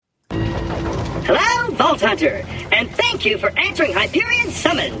Hello, Vault Hunter, and thank you for answering Hyperion's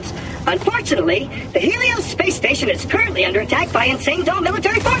summons. Unfortunately, the Helios space station is currently under attack by Insane Dome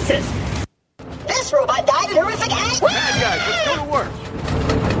military forces. This robot died in horrific action. Hey guys, let's go to work.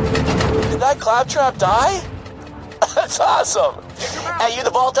 Did that Claptrap die? That's awesome. Hey, you the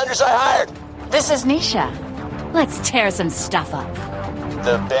Vault Hunters I hired. This is Nisha. Let's tear some stuff up.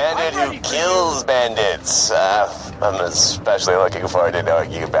 The bandit who kills bandits. I'm especially looking forward to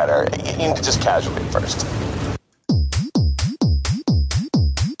knowing you better. You can just casually first.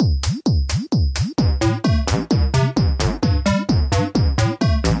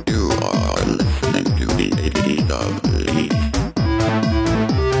 You are listening to the 80s of Lee.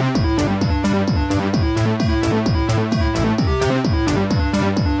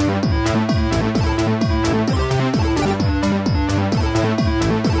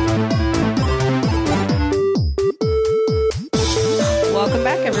 Welcome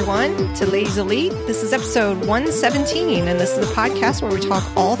back, everyone, to Ladies Elite. This is episode 117, and this is the podcast where we talk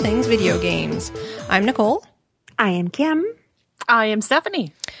all things video games. I'm Nicole. I am Kim. I am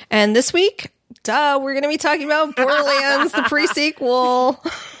Stephanie. And this week, we're going to be talking about Borderlands, the pre-sequel.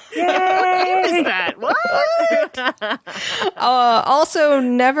 Yay! What is that? What? Also,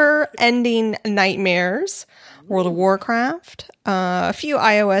 Never-Ending Nightmares, World of Warcraft, a few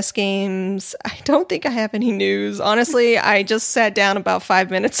iOS games. I don't think I have any news. Honestly, I just sat down about 5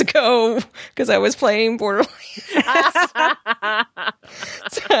 minutes ago because I was playing Borderlands.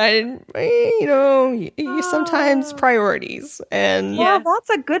 So sometimes priorities. And Well, that's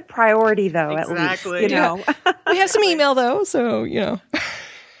a good priority, though, Exactly. at least. we have some email, though, so,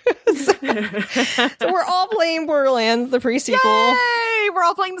 so we're all playing Borderlands, the pre-sequel. Yay! We're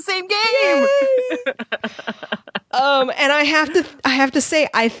all playing the same game. And I have to say,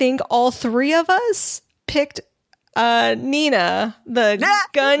 I think all three of us picked Nina, the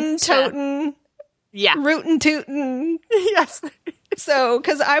gun-toting, rootin' tootin'. Yes. So,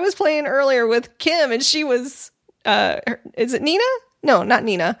 because I was playing earlier with Kim, and she was, is it Nina? No, not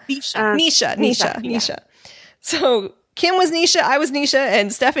Nina. Nisha. So, Kim was Nisha, I was Nisha,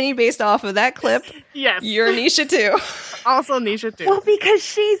 and Stephanie, based off of that clip, Yes. you're Nisha too. Also Nisha too. Well, because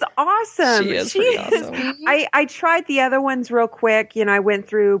she's awesome. She is pretty awesome. I tried the other ones real quick. I went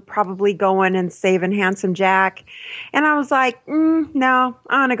through probably going and saving Handsome Jack. And I was like, no,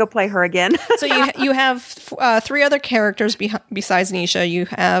 I'm going to go play her again. So you have three other characters besides Nisha. You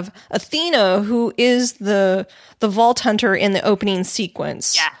have Athena, who is the Vault Hunter in the opening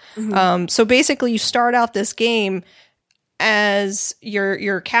sequence. Yeah. Mm-hmm. So basically, you start out this game as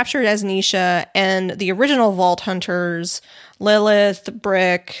you're captured as Nisha, and the original Vault Hunters, Lilith,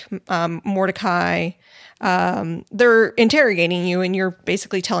 Brick, Mordecai, they're interrogating you, and you're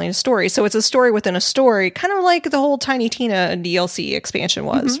basically telling a story. So it's a story within a story, kind of like the whole Tiny Tina DLC expansion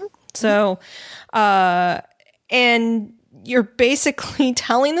was. Mm-hmm. So, and you're basically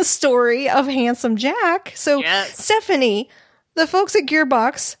telling the story of Handsome Jack. So, Yes. Stephanie, the folks at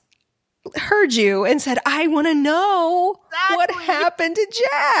Gearbox heard you and said, I want to know what happened to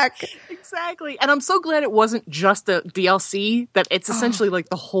Jack. Exactly. And I'm so glad it wasn't just the DLC, that it's essentially like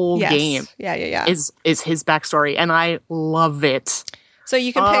the whole game. Yeah. Is his backstory, and I love it. So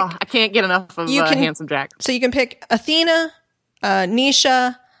you can pick. I can't get enough of Handsome Jack. So you can pick Athena,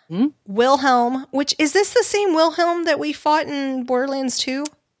 Nisha, Wilhelm. Which is this the same Wilhelm that we fought in Borderlands 2?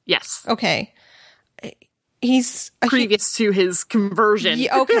 Yes. Okay. He's Previous to his conversion.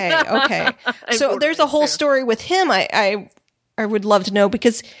 Okay. So there's a whole story with him. I would love to know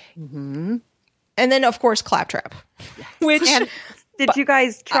because, and then of course Claptrap, which. Did you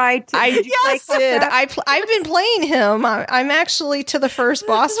guys try to? I did. I've been playing him. I'm actually to the first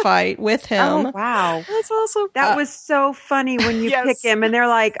boss fight with him. Oh, wow. That's awesome. That was so funny when you pick him and they're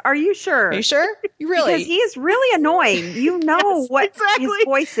like, are you sure? Are you sure? You really? Because he is really annoying. You know what his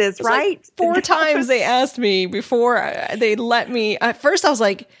voice is, right? Like 4 times they asked me before they let me. At first I was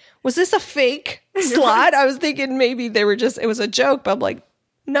like, was this a fake slot? I was thinking maybe it was a joke, but I'm like,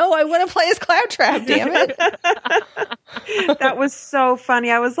 no, I want to play as Claptrap, damn it. That was so funny.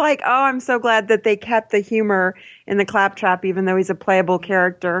 I was like, oh, I'm so glad that they kept the humor in the Claptrap, even though he's a playable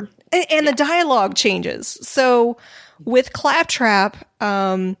character. And the dialogue changes. So with Claptrap,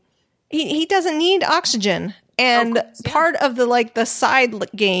 he doesn't need oxygen. And part of the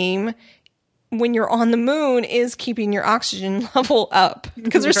side game when you're on the moon is keeping your oxygen level up.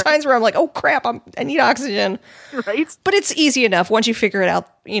 Because there's times where I'm like, oh crap, I need oxygen. Right. But it's easy enough once you figure it out,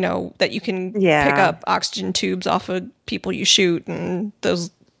 that you can pick up oxygen tubes off of people you shoot, and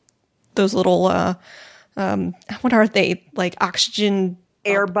those little, what are they? Like oxygen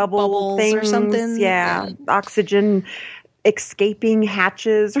air bubble things or something? Yeah. Oxygen escaping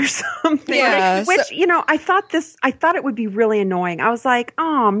hatches or something. Yeah, Which, I thought it would be really annoying. I was like,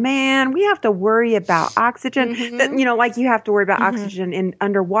 oh man, we have to worry about oxygen. That, like you have to worry about oxygen in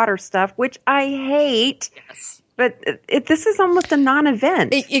underwater stuff, which I hate. Yes. But this is almost a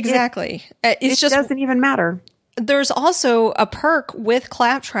non-event. Exactly. It just doesn't even matter. There's also a perk with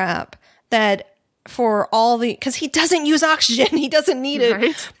Claptrap that for all because he doesn't use oxygen, he doesn't need it,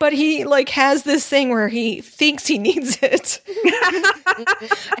 right? But he like has this thing where he thinks he needs it,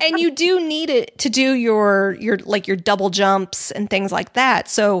 and you do need it to do your double jumps and things like that.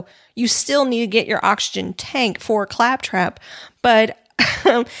 So you still need to get your oxygen tank for Claptrap, but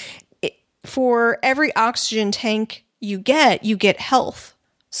for every oxygen tank you get health.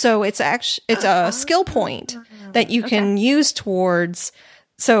 So it's a skill point that you can use towards.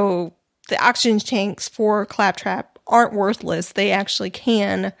 So the oxygen tanks for Claptrap aren't worthless. They actually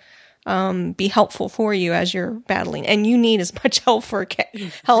can be helpful for you as you're battling, and you need as much health for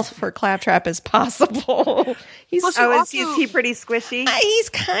Claptrap as possible. Is he pretty squishy? He's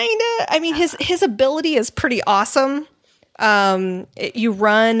kind of. I mean, his ability is pretty awesome. You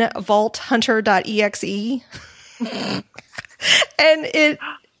run vaulthunter.exe, and it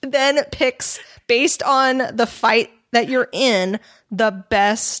then picks based on the fight that you're in the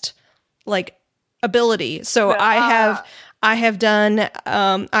best ability. So I have done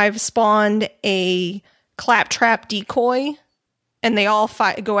I've spawned a Claptrap decoy, and they all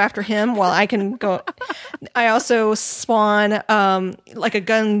go after him while I can go. I also spawn like a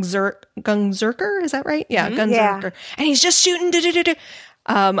Gunzerker, is that right? Yeah, Gunzerker. Yeah. And he's just shooting.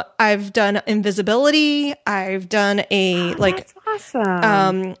 I've done invisibility. I've done that's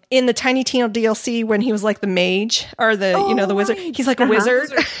awesome. In the Tiny Tina DLC when he was like the mage or the wizard. He's like a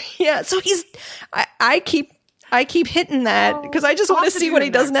wizard. Yeah. So I keep hitting that because I just want to see what he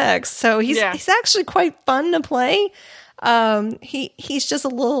does next. So he's actually quite fun to play. He's just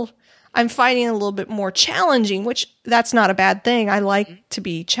I'm finding a little bit more challenging, which that's not a bad thing. I like to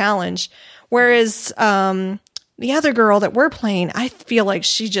be challenged. Whereas, the other girl that we're playing, I feel like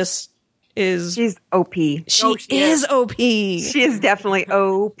she's OP. She is OP. She is definitely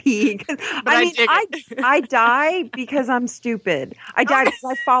OP. I die because I'm stupid. I die because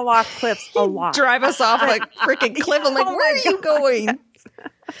I fall off cliffs a lot. Drive us off a freaking cliff. I'm like, where are you going? But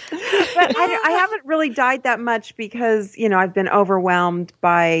I haven't really died that much because, I've been overwhelmed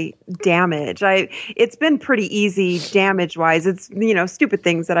by damage. It's been pretty easy damage-wise. It's, stupid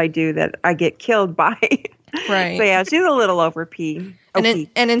things that I do that I get killed by. Right. So yeah, she's a little over P. And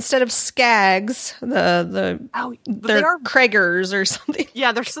instead of Skags, they're Kragers or something.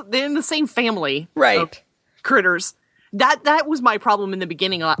 Yeah, they're in the same family, right? Of critters. That was my problem in the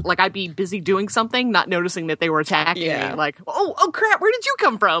beginning. Like I'd be busy doing something, not noticing that they were attacking me. Like, oh crap, where did you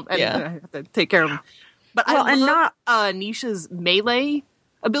come from? And I have to take care of them. But I love Nisha's melee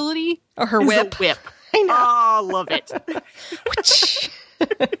ability. Or her whip. Whip. I know. Oh, love it.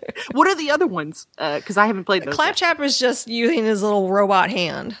 What are the other ones? Because I haven't played those. Claptrap is just using his little robot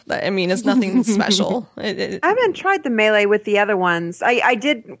hand. It's nothing special. I haven't tried the melee with the other ones. I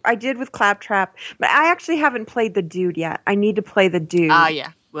did with Claptrap, but I actually haven't played the dude yet. I need to play the dude.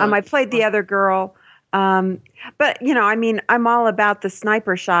 Yeah. Well, I played the other girl. But I'm all about the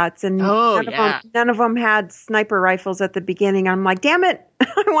sniper shots, and none of them had sniper rifles at the beginning. I'm like, damn it,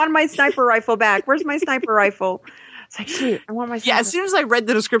 I want my sniper rifle back. Where's my sniper rifle? It's like, shoot, I want my sniper. Yeah, as soon as I read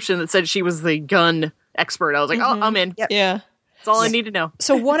the description that said she was the gun expert, I was like, oh, I'm in. Yep. Yeah. That's all I need to know.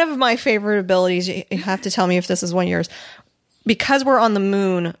 So one of my favorite abilities, you have to tell me if this is one of yours, because we're on the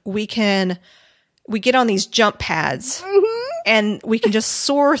moon, we get on these jump pads, and we can just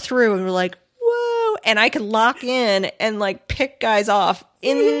soar through, and we're like, whoa, and I can lock in and pick guys off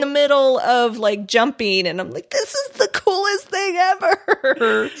in the middle of jumping, and I'm like, this is the coolest thing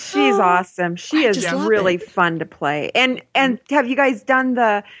ever. She's awesome. She is really fun to play. And have you guys done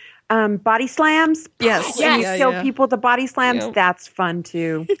the body slams? Yes. You kill people with the body slams. Yep. That's fun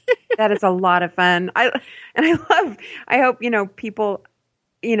too. That is a lot of fun. I hope people,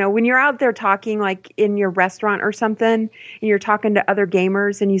 when you're out there talking in your restaurant or something, and you're talking to other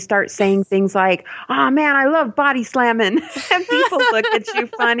gamers and you start saying things like, oh man, I love body slamming. And people look at you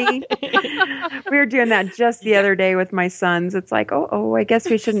funny. We were doing that just the other day with my sons. It's like, oh, I guess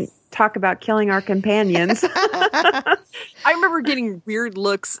we shouldn't talk about killing our companions. I remember getting weird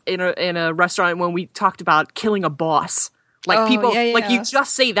looks in a restaurant when we talked about killing a boss. People, you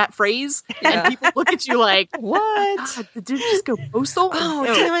just say that phrase, and people look at you like, what? God, did you just go postal? Oh,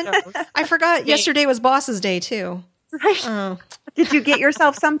 damn it. I forgot yesterday was Boss's Day, too. Right. Oh. Did you get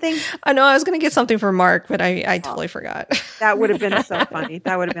yourself something? I know, I was going to get something for Mark, but I totally forgot. That would have been so funny.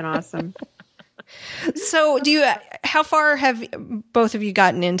 That would have been awesome. So how far have both of you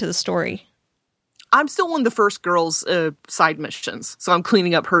gotten into the story? I'm still on the first girl's side missions, so I'm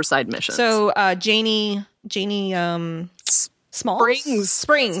cleaning up her side missions. So Janie Springs.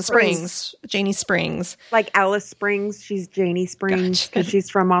 Janie Springs. Like Alice Springs. She's Janie Springs because she's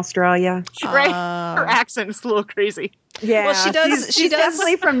from Australia. Right? Her accent is a little crazy. Yeah. Well, she's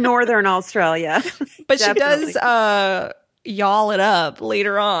definitely from Northern Australia. But she does y'all it up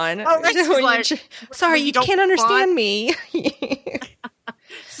later on. Oh, right. She's like, sorry, you can't understand me.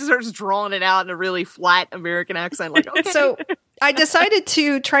 She starts drawing it out in a really flat American accent. Like, okay. So I decided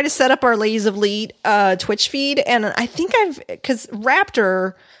to try to set up our Ladies of Leet Twitch feed, and I think because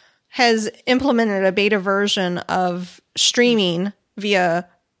Raptor has implemented a beta version of streaming via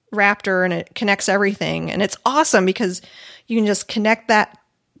Raptor, and it connects everything, and it's awesome because you can just connect that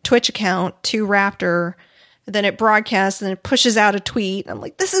Twitch account to Raptor, then it broadcasts and it pushes out a tweet. I'm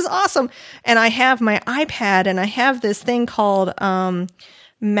like, this is awesome. And I have my iPad, and I have this thing called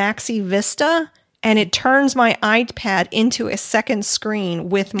Maxi Vista, and it turns my iPad into a second screen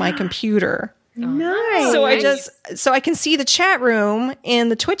with my computer. Nice. So I can see the chat room in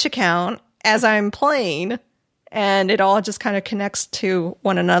the Twitch account as I'm playing, and it all just kind of connects to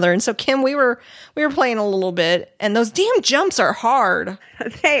one another. And so Kim, we were playing a little bit, and those damn jumps are hard.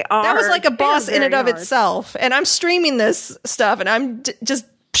 They are. That was like a boss in and of itself. And I'm streaming this stuff, and I'm just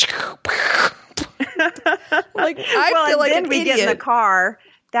like I feel like then we get in the car.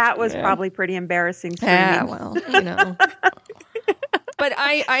 That was probably pretty embarrassing. Yeah, well, But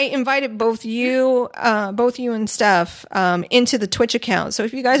I invited both you and Steph into the Twitch account. So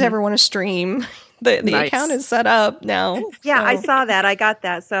if you guys ever want to stream, the account is set up now. Yeah, so. I saw that. I got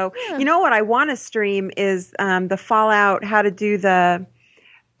that. So you know what I want to stream is the Fallout, how to do the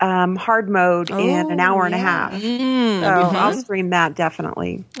hard mode in an hour and a half. So I'll stream that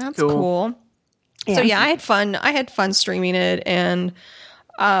definitely. That's cool. Yeah. So I had fun. I had fun streaming it, and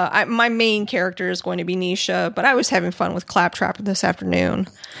my main character is going to be Nisha, but I was having fun with Claptrap this afternoon.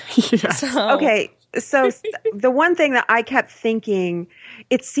 Yes. Okay, so the one thing that I kept thinking,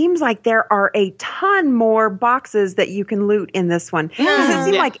 it seems like there are a ton more boxes that you can loot in this one. Does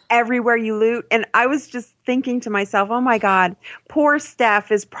it seem like everywhere you loot? And I was just thinking to myself, oh my God, poor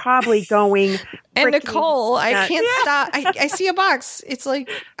Steph is probably going. And Nicole, I can't stop. I see a box. It's like,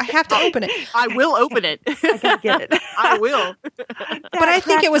 I have to open it. I will open it. I gotta get it. I will. But I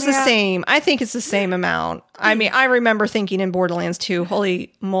think it was the same. I think it's the same amount. I mean, I remember thinking in Borderlands 2,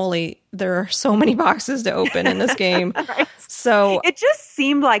 holy moly, there are so many boxes to open in this game. Right. So it just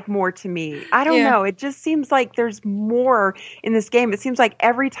seemed like more to me. I don't know. It just seems like there's more in this game. It seems like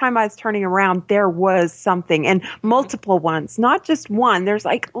every time I was turning around, there was something, and multiple ones, not just one. There's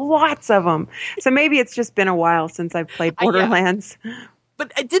like lots of them. So maybe it's just been a while since I've played Borderlands.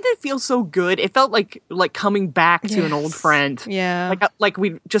 But it didn't feel so good. It felt like coming back to an old friend. Yeah. Like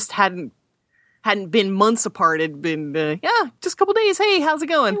we just hadn't been months apart. It'd been, just a couple days. Hey, how's it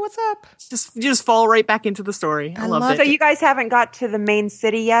going? Hey, what's up? You just fall right back into the story. I loved it. So you guys haven't got to the main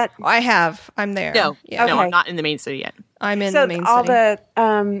city yet? I have. I'm there. No, yeah. no, I'm not in the main city yet. I'm in the main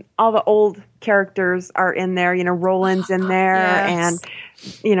city. All the old characters are in there. You know, Roland's in there, and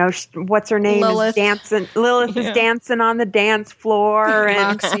you know what's her name Lilith. is dancing. Lilith is dancing on the dance floor,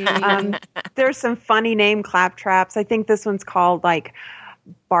 and there's some funny name claptraps. I think this one's called like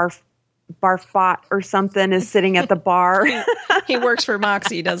Barfot or something is sitting at the bar. He works for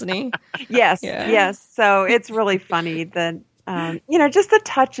Moxie, doesn't he? Yes, yes. So it's really funny that. Just the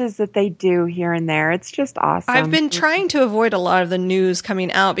touches that they do here and there. It's just awesome. I've been trying to avoid a lot of the news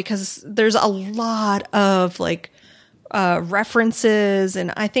coming out because there's a lot of like references,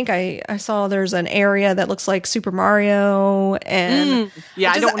 and I think I saw there's an area that looks like Super Mario, and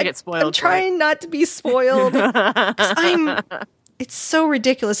I don't want to get spoiled. I'm trying not to be spoiled. It's so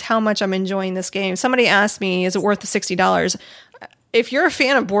ridiculous how much I'm enjoying this game. Somebody asked me, is it worth the $60? If you're a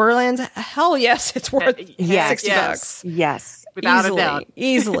fan of Borderlands, hell yes, it's worth $60. Yes. Without a doubt.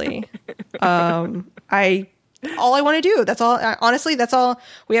 Easily. All I want to do, that's all. Honestly, that's all.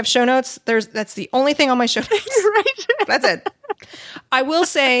 We have show notes. That's the only thing on my show notes. Right. That's it. I will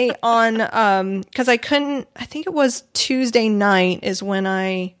say because I think it was Tuesday night is when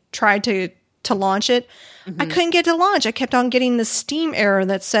I tried to launch it. I couldn't get to launch. I kept on getting the Steam error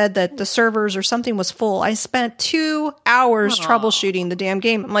that said that the servers or something was full. I spent 2 hours troubleshooting the damn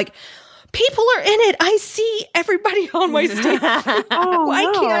game. I'm like, people are in it. I see everybody on my Steam.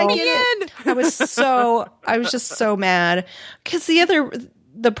 Why can't I get it? I was just so mad because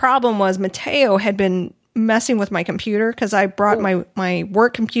the problem was Mateo had been messing with my computer because I brought my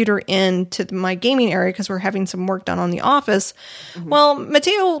work computer into my gaming area because we're having some work done on the office. Well,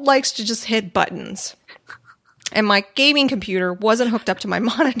 Mateo likes to just hit buttons. And my gaming computer wasn't hooked up to my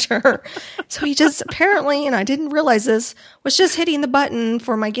monitor. So he just apparently, and I didn't realize this, was just hitting the button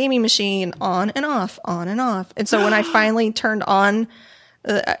for my gaming machine on and off, on and off. And so when I finally turned on,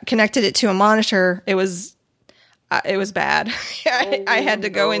 connected it to a monitor, it was bad. I had to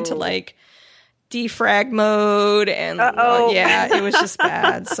go into like defrag mode and it was just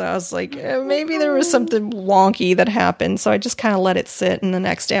bad. So I was like, maybe there was something wonky that happened. So I just kind of let it sit, and the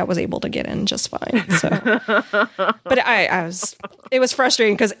next day I was able to get in just fine. So, but it was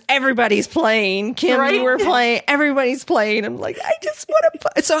frustrating because everybody's playing. Kim, you were playing. Everybody's playing. I'm like, I just want to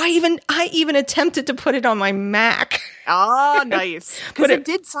play. So I even attempted to put it on my Mac. Oh, nice. Because it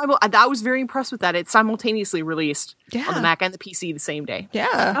did I was very impressed with that. It simultaneously released on the Mac and the PC the same day.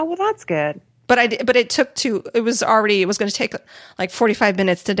 Yeah. Oh, well, that's good. But it was going to take like 45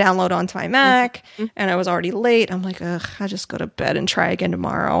 minutes to download onto my Mac, and I was already late. I'm like, ugh, I'll just go to bed and try again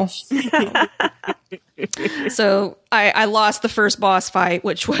tomorrow. So I lost the first boss fight,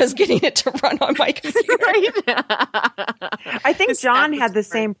 which was getting it to run on my computer. I think John had the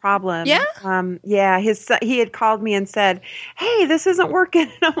same problem. Yeah? He had called me and said, hey, this isn't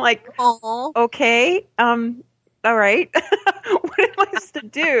working. And I'm like, okay. All right. What am I supposed to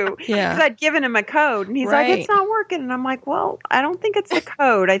do? Yeah. Because I'd given him a code, and he's like, it's not working. And I'm like, well, I don't think it's the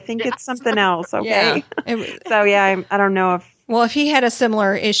code. I think it's something else. Okay. Yeah. So, I don't know if. Well, if he had a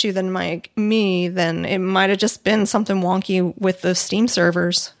similar issue than me, then it might have just been something wonky with the Steam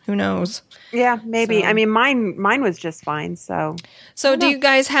servers. Who knows? Yeah, maybe. So. I mean, mine was just fine. So do you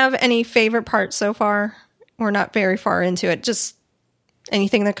guys have any favorite parts so far? We're not very far into it. Just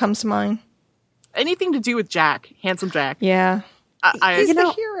anything that comes to mind? Anything to do with Jack, handsome Jack. Yeah. He's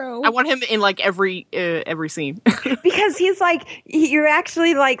the hero. I want him in like every scene. Because he's like, you're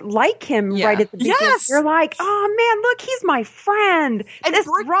actually like him right at the beginning. Yes. You're like, oh man, look, he's my friend. And this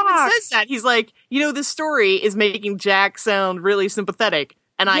Brooke rocks. says that. He's like, this story is making Jack sound really sympathetic.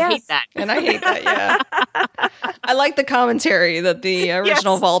 And I hate that. And I hate that, yeah. I like the commentary that the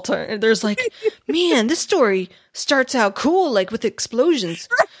original Vault. There's like, man, this story starts out cool, like with explosions.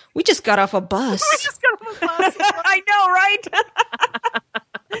 We just got off a bus. I know, right?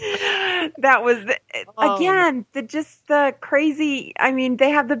 That was, again, the crazy, I mean,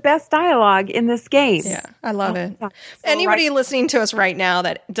 they have the best dialogue in this game. Yeah, I love it. So anybody listening to us right now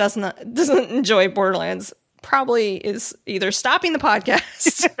that doesn't enjoy Borderlands probably is either stopping the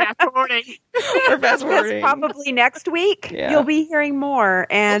podcast or fast forwarding. Probably next week you'll be hearing more,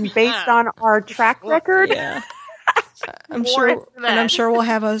 and based on our track record, I'm sure we'll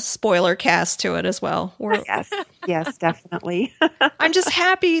have a spoiler cast to it as well. Yes, definitely. I'm just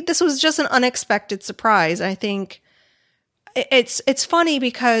happy this was just an unexpected surprise. I think it's funny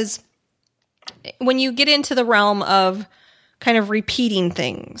because when you get into the realm of kind of repeating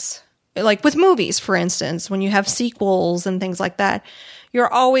things, like with movies, for instance, when you have sequels and things like that, you're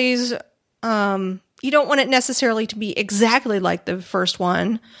always, you don't want it necessarily to be exactly like the first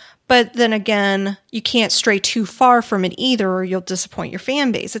one, but then again, you can't stray too far from it either, or you'll disappoint your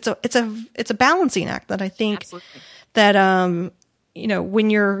fan base. It's a balancing act that I think that, when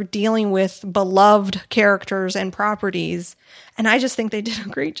you're dealing with beloved characters and properties, and I just think they did a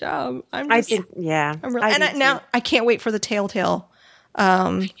great job. I can't wait for the Telltale.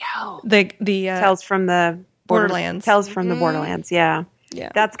 The Tales from the Borderlands. Tales from the Borderlands. Yeah.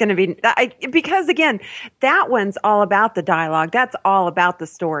 That's going to be because again, that one's all about the dialogue. That's all about the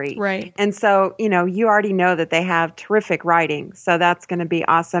story. Right. And so, you already know that they have terrific writing. So that's going to be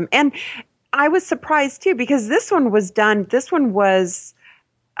awesome. And I was surprised too, because this one was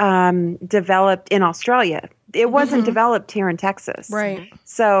developed in Australia. It wasn't developed here in Texas. Right.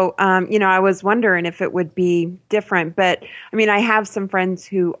 So, I was wondering if it would be different. But, I mean, I have some friends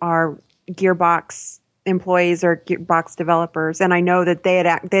who are Gearbox employees or Gearbox developers, and I know that they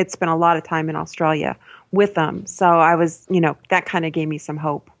had spent a lot of time in Australia with them. So I was, that kind of gave me some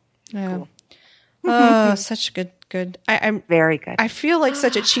hope. Yeah. Cool. Oh, such good. I'm very good. I feel like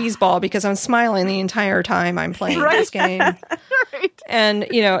such a cheeseball because I'm smiling the entire time I'm playing this game. Right. And,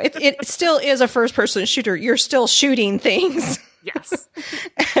 it still is a first-person shooter. You're still shooting things. Yes.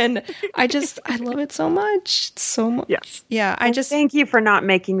 And I love it so much. So much. Yes. Yeah. Thank you for not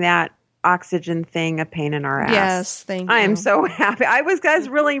making that oxygen thing a pain in our ass. Yes, thank you. I am so happy. I was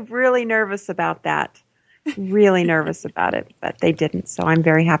really, really nervous about that. Really nervous about it, but they didn't. So I'm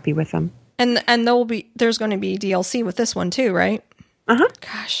very happy with them. And there's going to be DLC with this one too, right?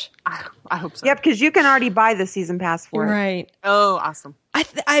 Gosh. I hope so. Yep, because you can already buy the season pass for it. Right. Oh, awesome.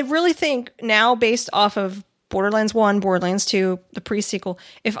 I really think now, based off of Borderlands 1, Borderlands 2, the pre-sequel,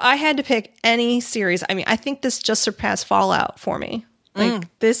 if I had to pick any series, I mean, I think this just surpassed Fallout for me.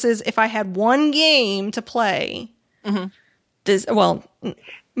 Like, this is, if I had one game to play, this, well,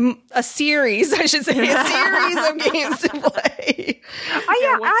 a series, I should say, a series of games to play.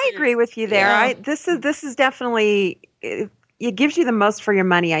 I agree with you there. Yeah. This is definitely, it gives you the most for your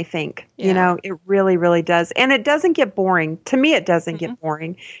money, I think. You know, it really, really does. And it doesn't get boring. To me, it doesn't get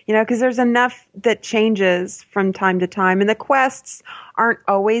boring, you know, because there's enough that changes from time to time. And the quests aren't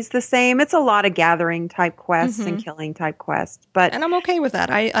always the same. It's a lot of gathering type quests and killing type quests. And I'm okay with that.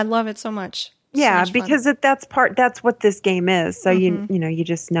 I love it so much. Yeah, because that's what this game is. So you know, you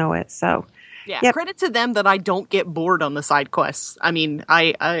just know it. So yeah, credit to them that I don't get bored on the side quests. I mean,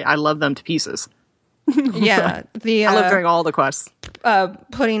 I love them to pieces. Yeah, I love doing all the quests.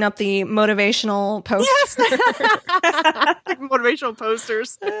 Putting up the motivational posters. Yes, motivational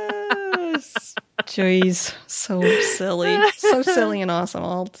posters. Jeez, so silly and awesome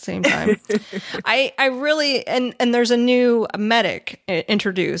all at the same time. I really and there's a new medic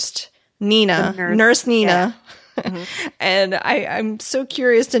introduced, Nina, Nurse Nina, and I'm so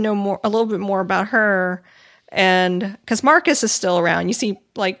curious to know a little bit more about her. And because Marcus is still around, you see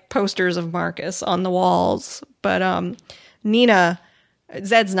like posters of Marcus on the walls, but Nina,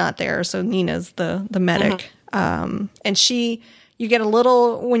 Zed's not there, so Nina's the medic, and you get a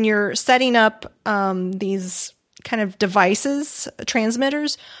little when you're setting up these kind of devices,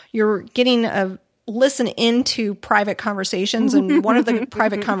 transmitters, you're getting a listen into private conversations, and one of the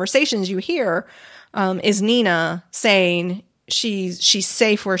private conversations you hear is Nina saying she's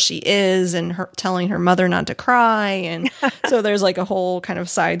safe where she is, and her telling her mother not to cry, and so there's like a whole kind of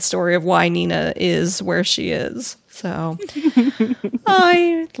side story of why Nina is where she is. So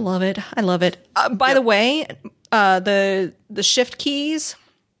I love it. By the way, the shift keys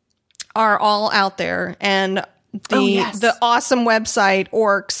are all out there, and the awesome website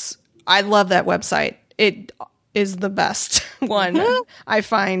Orcs. I love that website. It is the best one I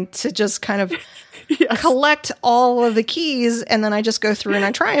find to just kind of collect all of the keys, and then I just go through and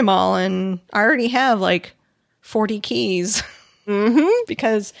I try them all, and I already have like 40 keys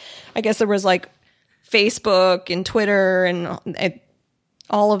because I guess there was like Facebook and Twitter and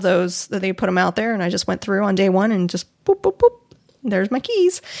all of those that they put them out there, and I just went through on day one and just boop boop boop. There's my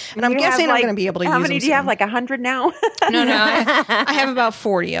keys, and I'm guessing I'm going to be able to use them. How many do you have? Like 100 now? No, I have about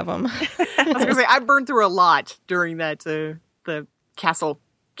 40 of them. I was going to say I burned through a lot during that the castle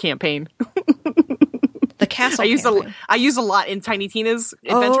campaign. The castle. I used a lot in Tiny Tina's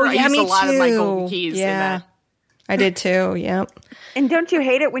adventure. I used a lot of my golden keys in that. I did too. Yep. And don't you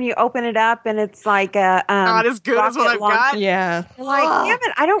hate it when you open it up and it's like a not as good as what I've got? Yeah. You're like, damn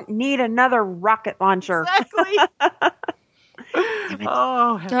it! I don't need another rocket launcher. Exactly.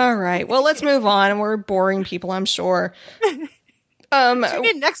 All right. Well, let's move on. We're boring people, I'm sure. Tune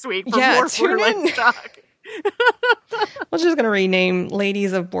in next week for more Borderlands talk. We're just going to rename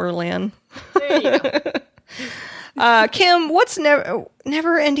Ladies of Borderland. There you go. Kim, what's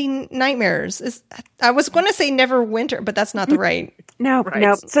Never-Ending Nightmares? I was going to say Neverwinter, but that's not the right. No.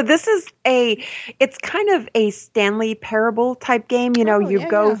 So this is it's kind of a Stanley Parable type game. You know, you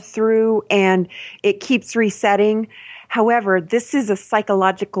go through and it keeps resetting. However, this is a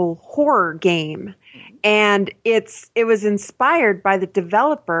psychological horror game, and it was inspired by the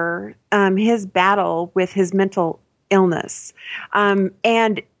developer, his battle with his mental illness,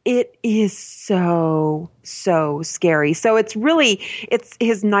 and it is so scary. So it's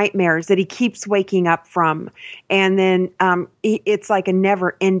his nightmares that he keeps waking up from, and then it's like a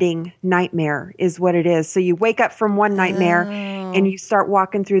never-ending nightmare is what it is. So you wake up from one nightmare and you start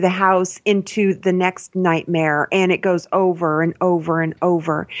walking through the house into the next nightmare, and it goes over and over and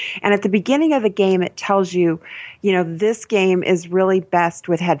over. And at the beginning of the game, it tells you, you know, this game is really best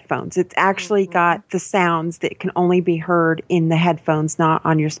with headphones. It's actually got the sounds that can only be heard in the headphones, not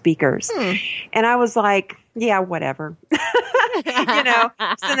on your speakers. And I was like, yeah, whatever. You know,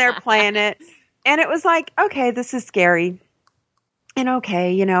 sitting there playing it. And it was like, okay, this is scary. And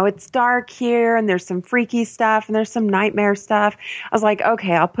okay, you know, it's dark here and there's some freaky stuff and there's some nightmare stuff. I was like,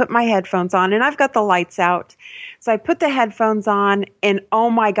 okay, I'll put my headphones on, and I've got the lights out. So I put the headphones on, and oh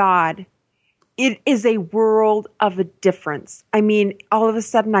my God, it is a world of a difference. I mean, all of a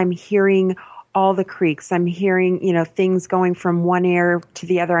sudden I'm hearing all the creaks. I'm hearing, you know, things going from one ear to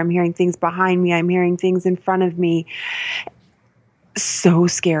the other. I'm hearing things behind me. I'm hearing things in front of me. So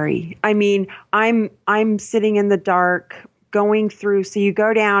scary. I mean, I'm sitting in the dark going through. So you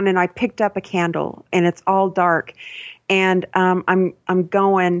go down, and I picked up a candle, and it's all dark. and I'm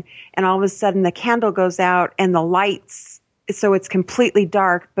going, and all of a sudden the candle goes out and the lights, so it's completely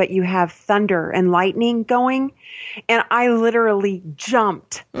dark, but you have thunder and lightning going. And I literally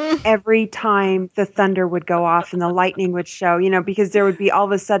jumped every time the thunder would go off and the lightning would show, because there would be all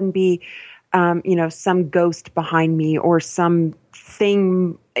of a sudden be, some ghost behind me or some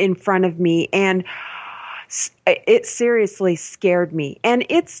thing in front of me. And it seriously scared me. And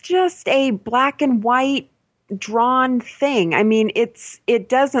it's just a black and white drawn thing. I mean, it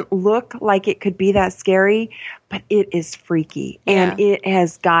doesn't look like it could be that scary, but it is freaky. And it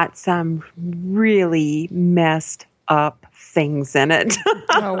has got some really messed up things in it.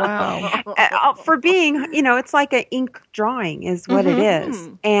 Oh, wow. For being, it's like an ink drawing is what it is.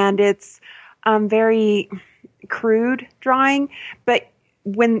 And it's very crude drawing, but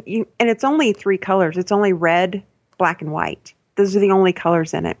and it's only 3 colors. It's only red, black, and white. Those are the only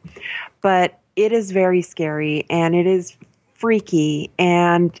colors in it. But it is very scary and it is freaky.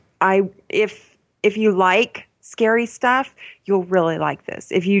 And if you like scary stuff, you'll really like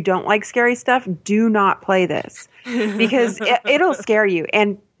this. If you don't like scary stuff, do not play this because it'll scare you.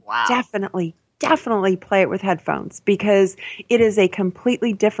 And definitely play it with headphones because it is a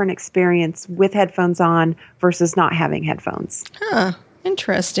completely different experience with headphones on versus not having headphones. Huh.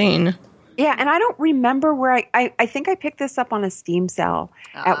 Interesting. Yeah, and I don't remember where I think I picked this up on a Steam sale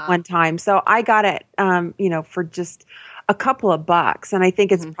at one time. So I got it, for just a couple of bucks, and I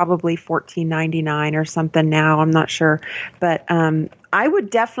think it's probably $14.99 or something now. I'm not sure, but I would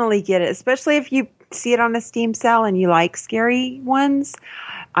definitely get it, especially if you see it on a Steam sale and you like scary ones.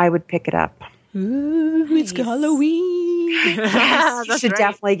 I would pick it up. Ooh, it's Halloween. Yes, you should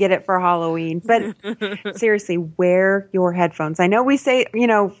definitely get it for Halloween. But seriously, wear your headphones. I know we say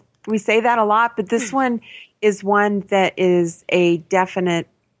that a lot, but this one is one that is a definite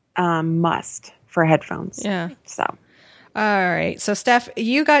must for headphones. Yeah. So, all right. So, Steph,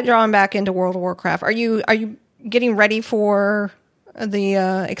 you got drawn back into World of Warcraft. Are you getting ready for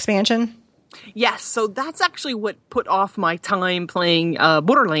the expansion? Yes, so that's actually what put off my time playing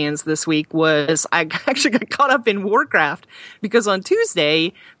Borderlands this week was I actually got caught up in Warcraft because on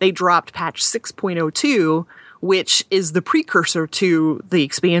Tuesday they dropped patch 6.02, which is the precursor to the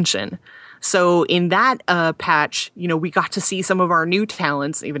expansion. So in that patch, we got to see some of our new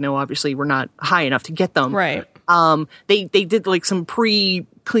talents, even though obviously we're not high enough to get them. Right. They did like some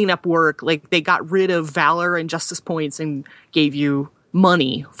pre-cleanup work, like they got rid of Valor and Justice points and gave you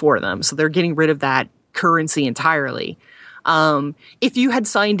money for them. So they're getting rid of that currency entirely. If you had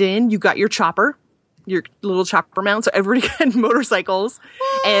signed in, you got your chopper, your little chopper mount. So everybody had motorcycles.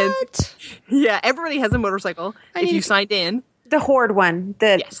 What? And yeah, everybody has a motorcycle if you signed in. The Horde one,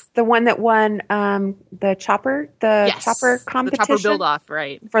 the one that won the chopper competition, the chopper build off,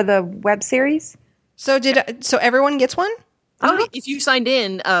 right, for the web series. So everyone gets one? Oh, if you signed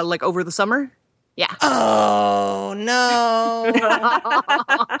in like over the summer. Yeah. Oh, no.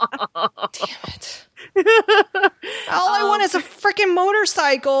 Damn it. All I want is a freaking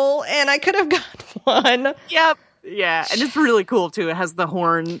motorcycle, and I could have got one. Yep. Yeah, and it's really cool, too. It has the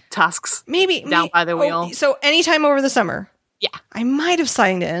horn tusks down by the wheel. So anytime over the summer? Yeah. I might have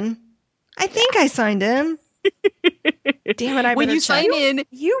signed in. I think I signed in. Damn it, I when you sign in,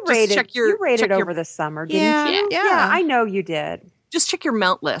 you rated over the summer, didn't you? Yeah, I know you did. Just check your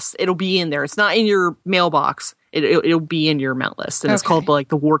mount list. It'll be in there. It's not in your mailbox. It'll be in your mount list. And it's called like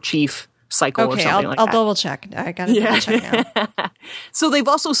the War Chief cycle or something like that. I'll double check. I got to double check now. So they've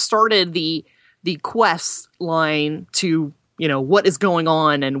also started the quest line to, what is going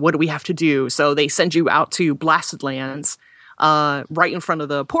on and what do we have to do. So they send you out to Blasted Lands right in front of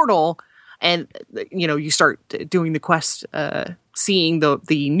the portal. And, you start doing the quest, seeing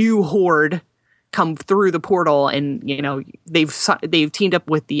the new horde come through the portal, and they've teamed up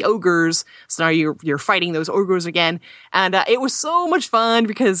with the ogres, so now you're fighting those ogres again, and it was so much fun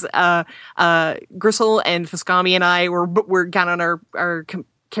because Gristle and Fuscami and I were down on our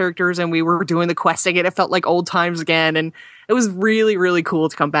characters, and we were doing the questing, and it felt like old times again, and it was really, really cool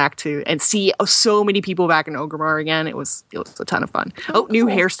to come back to and see so many people back in Orgrimmar again. It was a ton of fun. New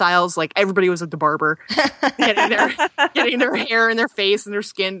hairstyles, like everybody was at the barber, getting their hair and their face and their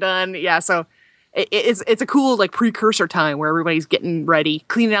skin done. Yeah, so. It's a cool like precursor time where everybody's getting ready,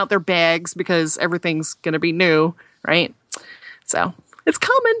 cleaning out their bags because everything's gonna be new, right? So it's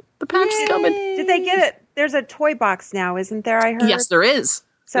coming. The patch is coming. Did they get it? There's a toy box now, isn't there? I heard. Yes, there is.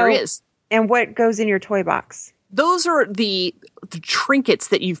 There is. And what goes in your toy box? Those are the trinkets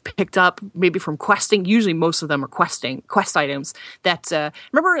that you've picked up, maybe from questing. Usually, most of them are quest items. That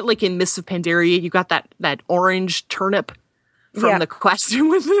remember, like in Mists of Pandaria, you got that orange turnip from the quest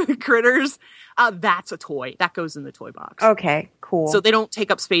with the critters. That's a toy. That goes in the toy box. Okay, cool. So they don't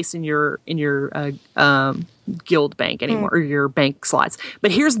take up space in your guild bank anymore, or your bank slots.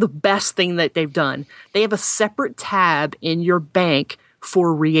 But here's the best thing that they've done. They have a separate tab in your bank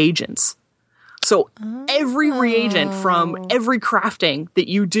for reagents. So every reagent from every crafting that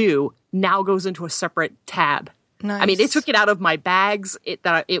you do now goes into a separate tab. Nice. I mean, they took it out of my bags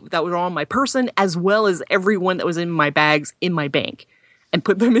that were on my person, as well as everyone that was in my bags in my bank, and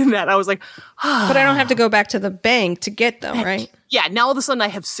put them in that. I was like, but I don't have to go back to the bank to get them, right? Yeah. Now all of a sudden I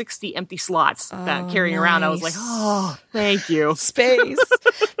have 60 empty slots that I'm carrying around. I was like, oh, thank you. Space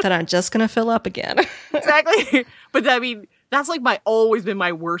that I'm just going to fill up again. Exactly. But I mean, that's like always been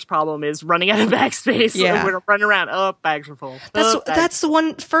my worst problem is running out of bag space. Yeah. When I'm running around, bags are full. That's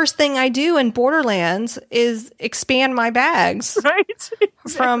the first thing I do in Borderlands is expand my bags. Right? Exactly.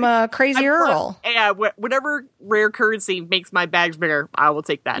 From Crazy Earl. Yeah, whatever rare currency makes my bags bigger, I will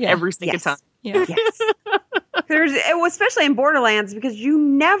take that every single time. Yeah. Yes. Especially in Borderlands, because you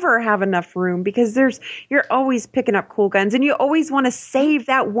never have enough room, because you're always picking up cool guns, and you always want to save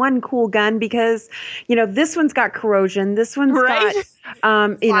that one cool gun because, this one's got corrosion, this one's got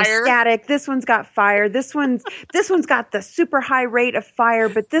static, this one's got fire, this one's got the super high rate of fire,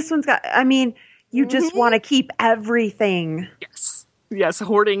 but this one's got, you just want to keep everything. Yes,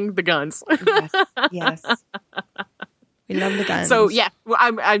 hoarding the guns. Yes. We love the guns. So yeah,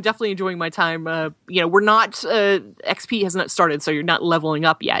 I'm definitely enjoying my time. We're not XP has not started, so you're not leveling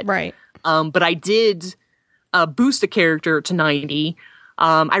up yet, right? But I did boost a character to 90.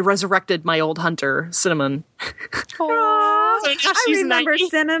 I resurrected my old hunter, Cinnamon. Aww, so I remember 90.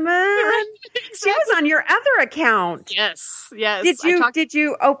 Cinnamon. Exactly. She was on your other account. Yes. Did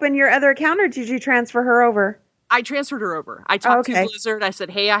you open your other account, or did you transfer her over? I transferred her over. I talked to Blizzard. I said,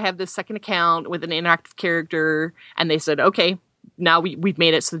 hey, I have this second account with an interactive character. And they said, okay, now we've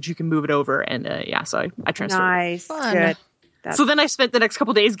made it so that you can move it over. And so I transferred. Nice. Good. So then I spent the next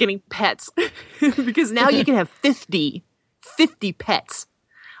couple days getting pets because now you can have 50 pets.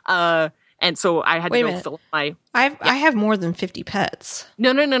 And so I had to go fill up my... I have more than 50 pets.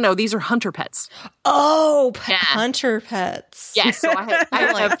 No. These are hunter pets. Oh, hunter pets. Yes. So I have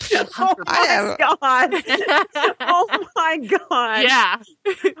hunter pets. Oh, my God. Oh, my God. Yeah.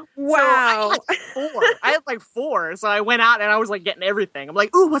 Wow. So I had like four. So I went out and I was like getting everything. I'm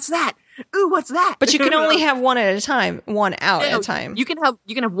like, ooh, what's that? Ooh, what's that? But you can only have one at a time. One out at a time. You can have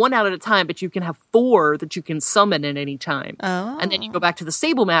one out at a time, but you can have 4 that you can summon at any time. Oh. And then you go back to the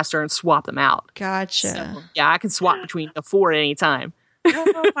stable master and swap them out. Gotcha. So, yeah, I can swap between the 4 at any time.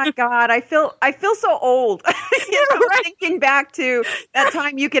 Oh my God, I feel so old. Thinking back to that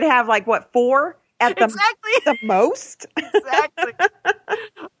time, you could have 4 at the most. Exactly.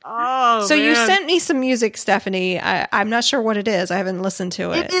 Oh, so man. You sent me some music, Stephanie. I'm not sure what it is. I haven't listened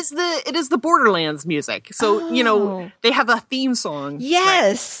to it. It is the Borderlands music. So they have a theme song. Yes.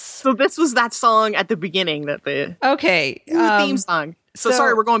 Right? So this was that song at the beginning that the theme song. So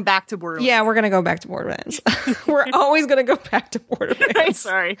sorry, we're going back to Borderlands. Yeah, we're going to go back to Borderlands. We're always going to go back to Borderlands.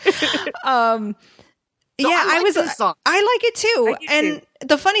 Sorry. I like it too.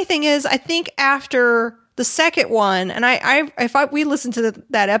 The funny thing is, I think after the second one, and if we listened to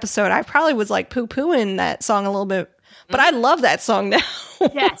that episode, I probably was poo-pooing that song a little bit. But I love that song now.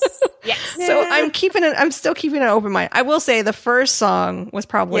 Yes. So I'm still keeping an open mind. I will say the first song was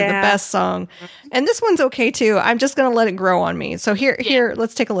probably the best song. And this one's okay too. I'm just going to let it grow on me. So here,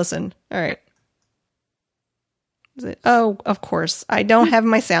 let's take a listen. All right. Oh, of course. I don't have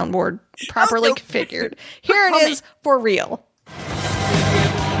my soundboard properly configured. Here it is for real.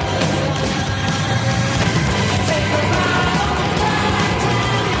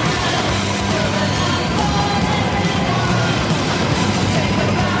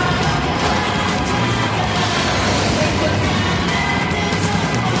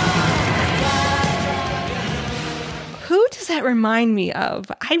 Who does that remind me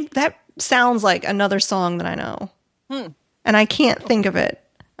of? That sounds like another song that I know. And I can't think of it.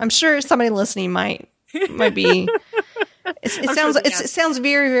 I'm sure somebody listening might be. It sounds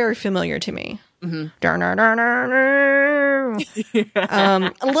very, very familiar to me. Mm-hmm.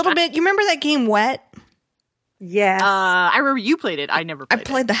 A little bit. You remember that game Wet? Yeah. I remember you played it. I never played it.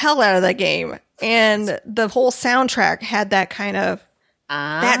 I played the hell out of that game. And the whole soundtrack had that kind of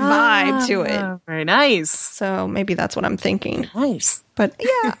that vibe to it. Very nice. So maybe that's what I'm thinking. Nice. But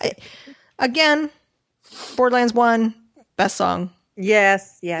yeah, again, Borderlands 1, best song.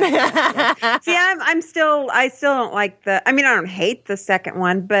 Yes. See, I still don't like I don't hate the second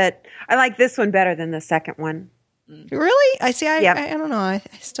one, but I like this one better than the second one. Really? I don't know. I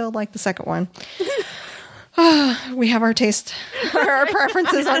still like the second one. We have our taste, our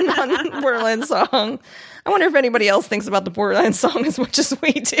preferences on Borderlands song. I wonder if anybody else thinks about the Borderlands song as much as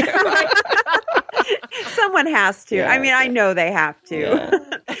we do. Someone has to. I mean, I know they have to.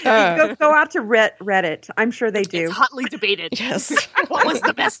 Yeah. Go out to Reddit. I'm sure they do. It's hotly debated. Yes. What was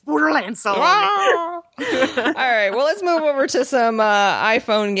the best Borderlands song? All right. Well, let's move over to some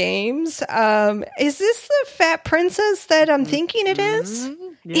iPhone games. Is this the Fat Princess that I'm thinking it is?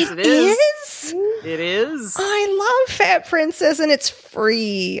 Yes, it is. It is. I love Fat Princess, and it's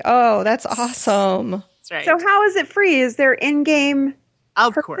free. Oh, that's awesome. That's right. So how is it free? Is there in-game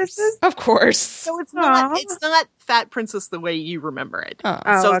purposes? Of course. So it's not Fat Princess the way you remember it. Oh.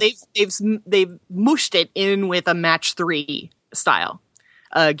 So they've mushed it in with a match 3 style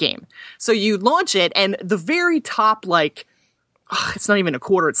game. So you launch it, and the very top, it's not even a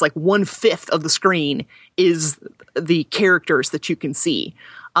quarter, it's like 1/5 of the screen is the characters that you can see.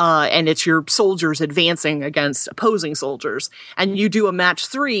 And it's your soldiers advancing against opposing soldiers. And you do a match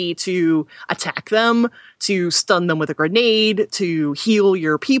 3 to attack them, to stun them with a grenade, to heal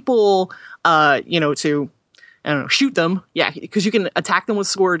your people, to, shoot them. Yeah, because you can attack them with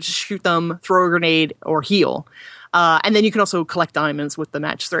swords, shoot them, throw a grenade, or heal. And then you can also collect diamonds with the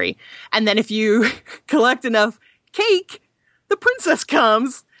match 3. And then if you collect enough cake, the princess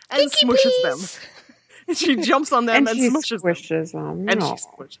comes and smushes them. She jumps on them and smushes them. And she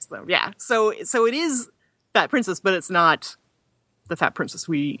squishes them. Yeah. So it is Fat Princess, but it's not the Fat Princess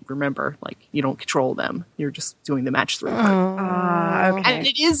we remember. Like, you don't control them. You're just doing the match 3 part. Okay. And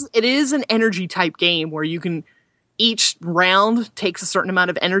it is an energy type game where you can, each round takes a certain amount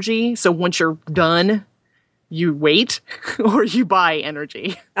of energy. So once you're done, you wait or you buy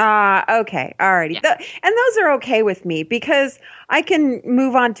energy. Okay. Alrighty. Yeah. And those are okay with me because I can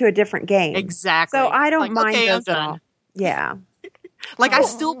move on to a different game. Exactly. So I don't mind those I'm at all. done. Yeah. I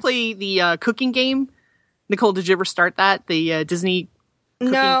still play the cooking game. Nicole, did you ever start that? The Disney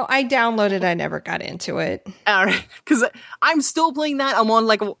cooking? No, I downloaded. I never got into it. All right. Because I'm still playing that. I'm on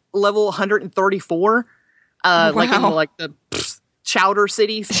level 134. Wow. In the Chowder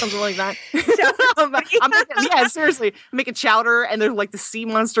City, something like that. Seriously. Make a chowder, and there's the sea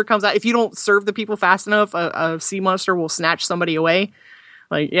monster comes out. If you don't serve the people fast enough, a sea monster will snatch somebody away.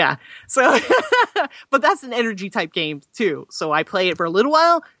 So, but that's an energy type game too. So I play it for a little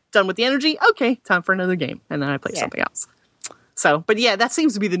while, done with the energy. Okay, time for another game, and then I play something else. So, but yeah, that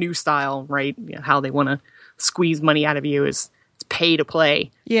seems to be the new style, right? How they want to squeeze money out of you is it's pay to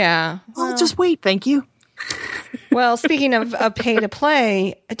play. Yeah. Well, just wait. Thank you. Well, speaking of pay to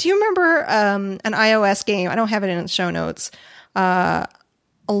play, do you remember an iOS game? I don't have it in the show notes. A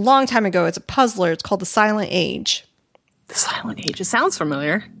long time ago, it's a puzzler. It's called The Silent Age. The Silent Age. It sounds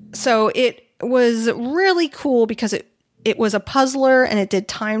familiar. So it was really cool because it was a puzzler and it did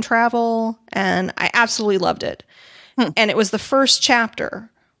time travel, and I absolutely loved it. And it was the first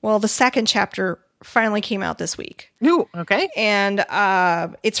chapter. Well, the second chapter finally came out this week. Ooh, okay. And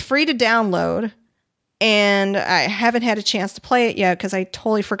it's free to download. And I haven't had a chance to play it yet because I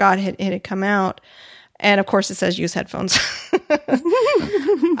totally forgot it had come out. And of course, it says use headphones.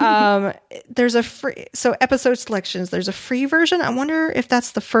 There's a free, so episode selections. There's a free version. I wonder if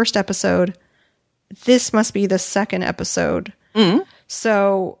that's the first episode. This must be the second episode. Mm-hmm.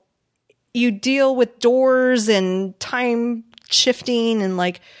 So you deal with doors and time shifting,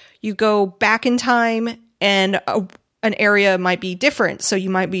 and you go back in time, and an area might be different. So you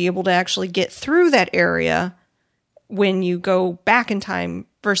might be able to actually get through that area when you go back in time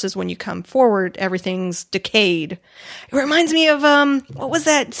versus when you come forward, everything's decayed. It reminds me of, what was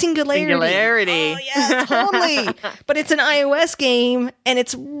that? Singularity. Oh, yeah, totally. But it's an iOS game, and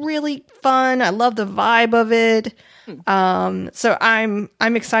it's really fun. I love the vibe of it. So I'm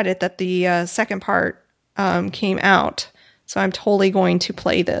excited that the second part came out. So I'm totally going to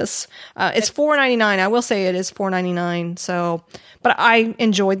play this. It's $4.99. I will say it is $4.99. So, but I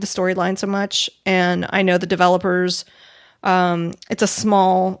enjoyed the storyline so much, and I know the developers. It's a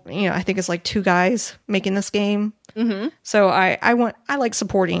small, I think it's 2 guys making this game. Mm-hmm. So I like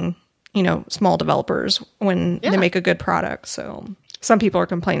supporting, small developers when they make a good product. So some people are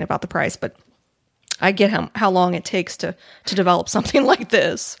complaining about the price, but I get how long it takes to develop something like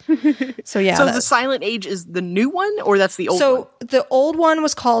this. So yeah. So the Silent Age is the new one, or that's the old one? So the old one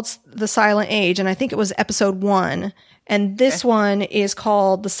was called The Silent Age, and I think it was episode 1. And this one is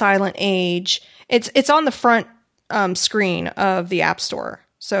called The Silent Age. It's on the front screen of the App Store.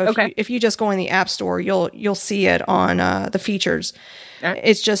 So if you just go in the App Store, you'll see it on the features.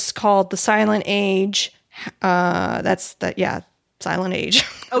 It's just called The Silent Age. Silent Age.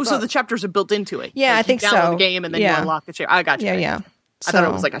 Oh, so the chapters are built into it. Yeah, I think so. You download the game and then you unlock the chapter. I got you. Yeah. I thought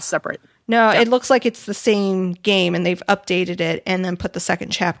it was a separate. No, it looks like it's the same game, and they've updated it and then put the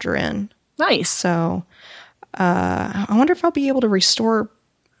second chapter in. Nice. So, I wonder if I'll be able to restore.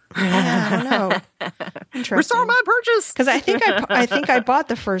 I don't know. Interesting. Restore my purchase, because I think I bought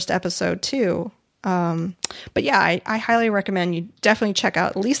the first episode too. But yeah, I highly recommend you definitely check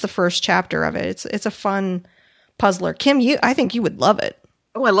out at least the first chapter of it. It's a fun puzzler. Kim, I think you would love it.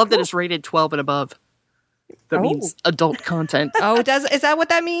 Oh, I love that it's rated 12 and above. That means adult content. Oh, it does. Is that what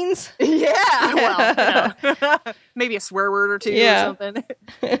that means? Yeah. Well, maybe a swear word or two or something.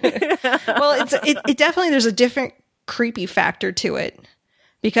 Well, it definitely, there's a different creepy factor to it,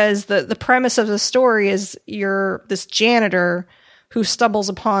 because the premise of the story is you're this janitor who stumbles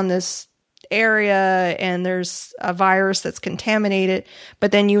upon this area and there's a virus that's contaminated,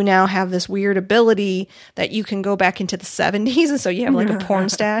 but then you now have this weird ability that you can go back into the 70s, and so you have like a porn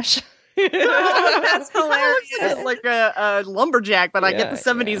stash. Oh, that's hilarious. Like a lumberjack, but I get the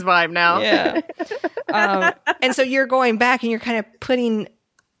 70s vibe now. Yeah. And so you're going back and you're kind of putting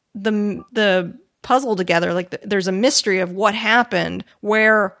the puzzle together. Like there's a mystery of what happened.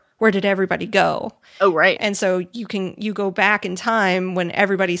 Where did everybody go? Oh, right. And so you go back in time when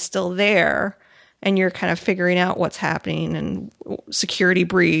everybody's still there, and you're kind of figuring out what's happening and security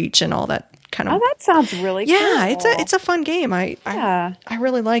breach and all that kind of. Oh, that sounds really cool. Yeah, it's a fun game. I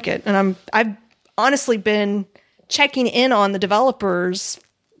really like it, and I've honestly been checking in on the developers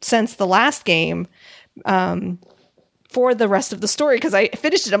since the last game for the rest of the story, because I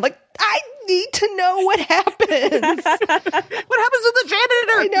finished it. I'm like, I need to know what happens. What happens with the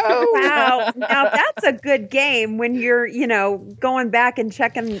janitor? I know. Wow. Now that's a good game when you're, going back and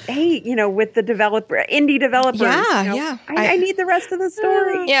checking, hey, with the indie developers. Yeah. I need the rest of the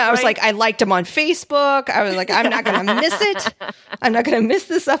story. Yeah, I was like, I liked them on Facebook. I was like, I'm not going to miss it. I'm not going to miss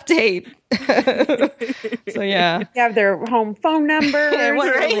this update. So, yeah. You have their home phone number.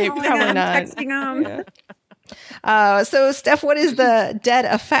 Probably not. Texting them. Yeah. So, Steph, what is the Dead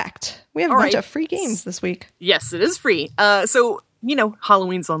Effect? We have a bunch of free games this week. Yes, it is free. So,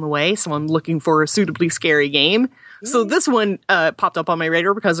 Halloween's on the way, so I'm looking for a suitably scary game. So this one popped up on my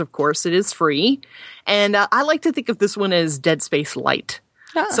radar because, of course, it is free. And I like to think of this one as Dead Space Lite.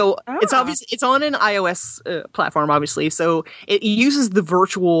 So it's on an iOS platform, obviously. So it uses the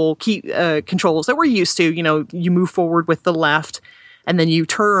virtual key controls that we're used to. You move forward with the left, and then you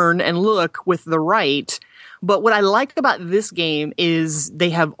turn and look with the right. But what I like about this game is they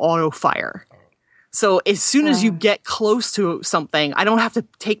have auto fire. So as soon as you get close to something, I don't have to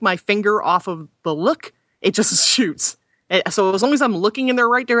take my finger off of the look. It just shoots. So as long as I'm looking in the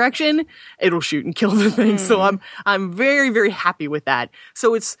right direction, it'll shoot and kill the thing. So I'm very, very happy with that.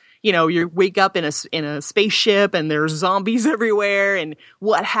 So it's, you wake up in a spaceship and there's zombies everywhere and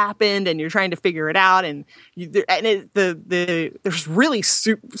what happened, and you're trying to figure it out. And there's really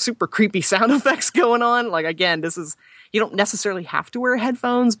super creepy sound effects going on. Like, again, you don't necessarily have to wear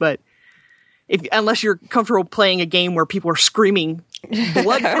headphones, but unless you're comfortable playing a game where people are screaming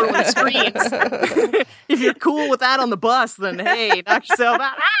blood-throwing screams. If you're cool with that on the bus, then hey, knock yourself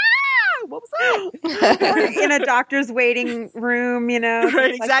out. What was that? Or in a doctor's waiting room,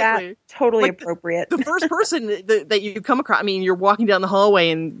 Right, exactly. Like totally appropriate. The first person that you come across, you're walking down the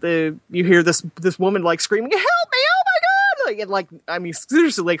hallway and you hear this woman like screaming, "Help me! Oh my God!"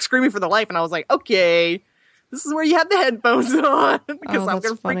 Seriously, like screaming for their life. And I was like, okay, this is where you have the headphones on because I'm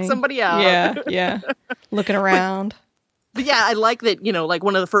going to freak somebody out. Yeah. Looking around. But yeah, I like that, like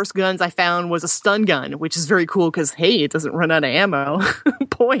one of the first guns I found was a stun gun, which is very cool because, hey, it doesn't run out of ammo.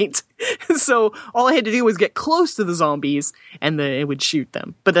 Point. So all I had to do was get close to the zombies and then it would shoot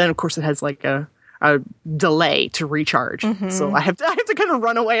them. But then, of course, it has like a delay to recharge. Mm-hmm. So I have to kind of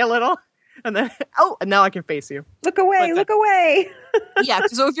run away a little. And then, and now I can face you. Look away, look away. Yeah,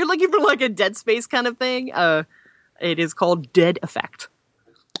 so if you're looking for like a Dead Space kind of thing, it is called Dead Effect.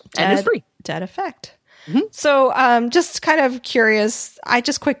 And it's free. Dead Effect. Mm-hmm. So, just kind of curious, I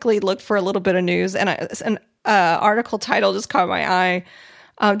just quickly looked for a little bit of news, and an article title just caught my eye.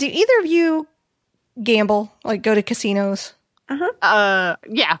 Do either of you gamble, like go to casinos?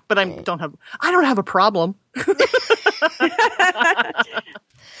 Yeah, but I don't have a problem.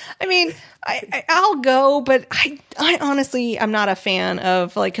 I'll go, but I honestly, I'm not a fan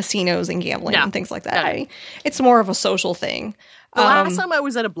of like casinos and gambling and things like that. It's more of a social thing. The last time I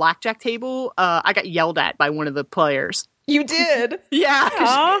was at a blackjack table, I got yelled at by one of the players. You did?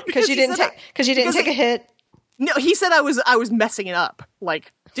 Yeah. Because you didn't take a hit? No, he said I was messing it up.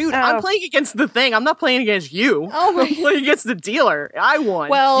 Like, dude, I'm playing against the thing. I'm not playing against you. I'm playing against the dealer. I won.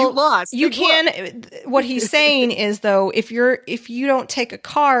 Well, you lost. You can. What he's saying is, though, if you don't take a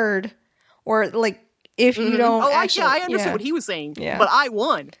card, or like if you don't. I understood what he was saying. Yeah. But I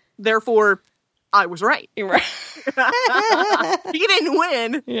won. Therefore, I was right. You're right. He didn't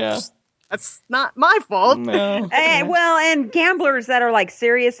win. Yeah. That's not my fault. No. And gamblers that are like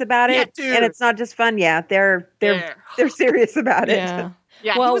serious about it, and it's not just fun. Yeah, they're serious about it. Yeah.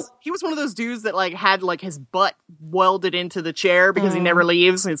 Yeah, well, he was one of those dudes that like had like his butt welded into the chair because he never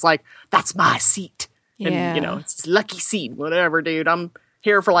leaves. And it's like, that's my seat. And, you know, it's his lucky seat. Whatever, dude. I'm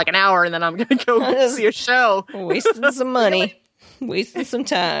here for like an hour and then I'm going to go see a show. Wasting some money. Wasting some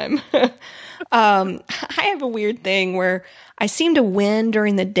time. I have a weird thing where I seem to win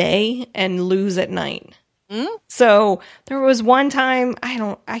during the day and lose at night. So there was one time, I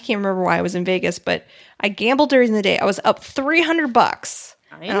can't remember why I was in Vegas, but I gambled during the day. I was up $300. Nice.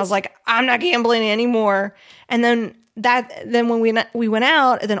 And I was like, I'm not gambling anymore. And then when we went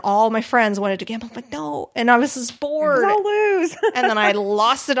out, and then all my friends wanted to gamble. I'm like, no. And I was just bored. I'll lose. And then I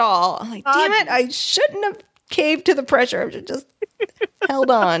lost it all. I'm like, damn it. I shouldn't have caved to the pressure. I should just held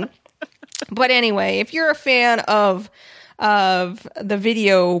on. But anyway, if you're a fan of the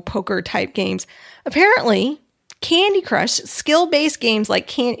video poker type games, apparently Candy Crush, skill-based games like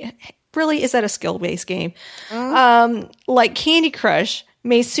really, is that a skill-based game? Like Candy Crush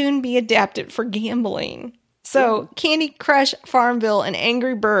may soon be adapted for gambling. So Candy Crush, Farmville, and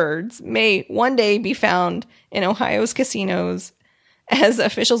Angry Birds may one day be found in Ohio's casinos as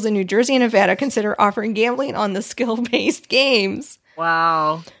officials in New Jersey and Nevada consider offering gambling on the skill-based games.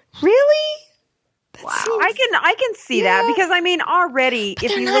 Wow. Really? Wow. I can see that because I mean already but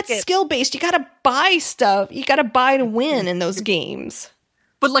if they're you not look at skill-based, you got to buy stuff. You got to buy to win in those games.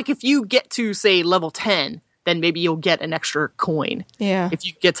 But like if you get to say level 10, then maybe you'll get an extra coin. Yeah. If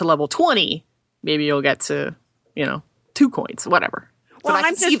you get to level 20, maybe you'll get to, 2 coins, whatever. Well, but I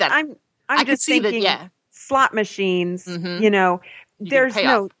can see that. I'm just thinking slot machines, there's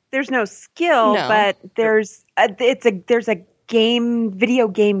no skill, but there's a video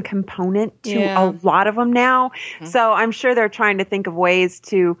game component to a lot of them now. So I'm sure they're trying to think of ways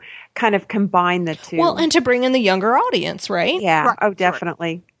to kind of combine the two. Well, and to bring in the younger audience, right? Yeah. Right. Oh,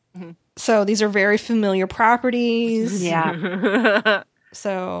 definitely. Mm-hmm. So these are very familiar properties. Yeah.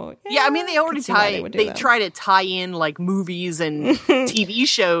 So I mean, they already try to tie in like movies and TV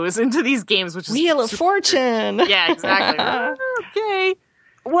shows into these games, which is Wheel of Fortune. Yeah, exactly. Okay.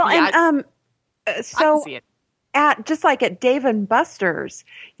 Well, and so at just like at Dave and Buster's,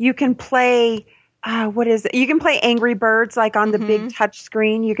 you can play. What is it? You can play Angry Birds like on the big touch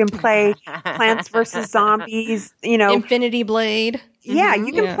screen. You can play Plants vs. Zombies. Infinity Blade. Yeah,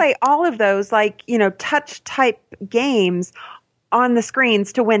 you can play all of those like touch type games on the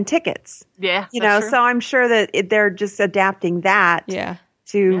screens to win tickets. Yeah, so I'm sure that they're just adapting that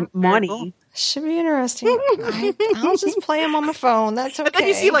to money. Cool. Should be interesting. I'll just play them on my phone. That's okay. And then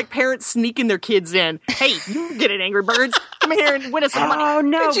you see like parents sneaking their kids in. Hey, you get it, Angry Birds. Come here and win us some money. Oh,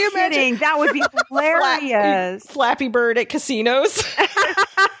 no kidding. That would be hilarious. Flappy Bird at casinos.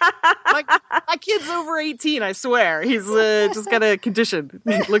 My kid's over 18, I swear. He's just got a condition.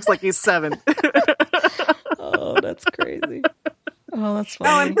 He looks like he's 7. Oh, that's crazy. Oh, that's funny.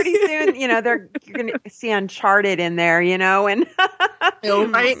 Oh, and pretty soon, you're going to see Uncharted in there, and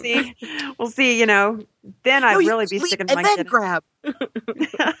we'll see, then I'd really be sticking to my kid. Grab.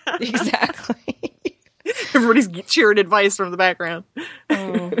 Exactly. Everybody's cheering advice from the background.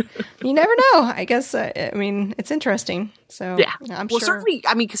 Oh. You never know. I guess, it's interesting. So, yeah. I'm sure. Certainly,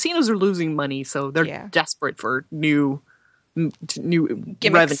 casinos are losing money, so they're desperate for new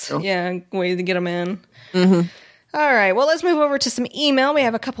gimmicks. Revenue. Yeah, ways to get them in. Mm-hmm. All right, well, let's move over to some email. We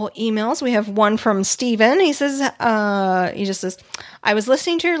have a couple of emails. We have one from Steven. He says, I was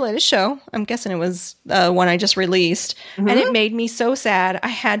listening to your latest show. I'm guessing it was one I just released. And it made me so sad. I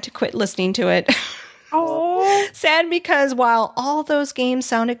had to quit listening to it. Oh, sad because while all those games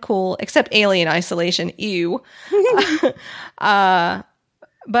sounded cool, except Alien Isolation, ew.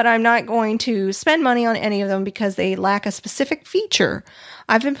 But I'm not going to spend money on any of them because they lack a specific feature.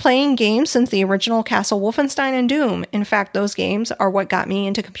 I've been playing games since the original Castle Wolfenstein and Doom. In fact, those games are what got me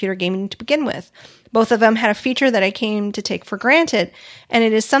into computer gaming to begin with. Both of them had a feature that I came to take for granted, and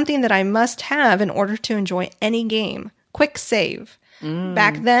it is something that I must have in order to enjoy any game. Quick save.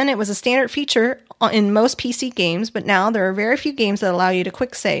 Back then, it was a standard feature in most PC games, but now there are very few games that allow you to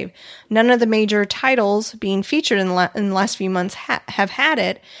quick save. None of the major titles being featured in the last few months have had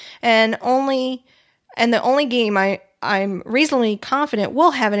it, and the only game I'm reasonably confident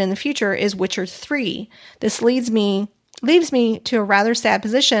will have it in the future is Witcher 3. This leaves me to a rather sad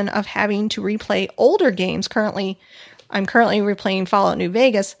position of having to replay older games. I'm currently replaying Fallout New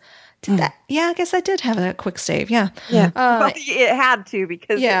Vegas. Did that? Yeah, I guess I did have a quick save. Yeah. Well, it had to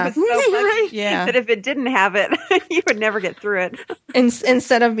because it was so much that if it didn't have it, you would never get through it.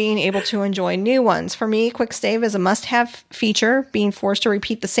 Instead of being able to enjoy new ones. For me, quick save is a must-have feature. Being forced to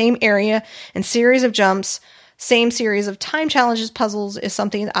repeat the same area and series of jumps, same series of time challenges, puzzles is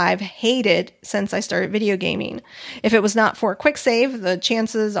something I've hated since I started video gaming. If it was not for a quick save, the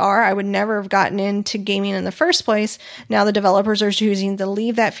chances are I would never have gotten into gaming in the first place. Now the developers are choosing to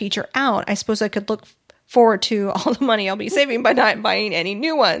leave that feature out. I suppose I could look forward to all the money I'll be saving by not buying any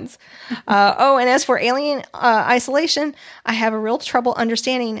new ones. And as for Alien Isolation, I have a real trouble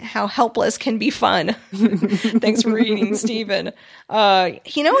understanding how helpless can be fun. Thanks for reading, Stephen.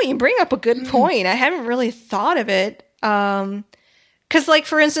 You bring up a good point. I haven't really thought of it. Because, like,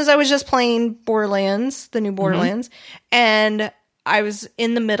 for instance, I was just playing Borderlands, the new Borderlands, and I was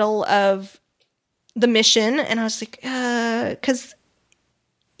in the middle of the mission, and I was like, because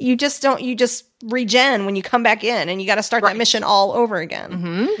you just regen when you come back in, and you got to start that mission all over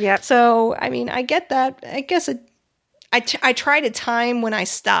again. Yep. So, I mean, I get that. I guess I try to time when I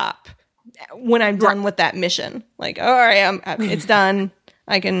stop, when I'm done with that mission. Like, all right, it's done.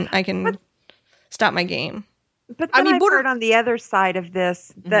 I can stop my game. But then I've heard on the other side of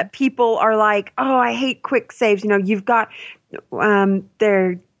this that people are like, oh, I hate quick saves. You've got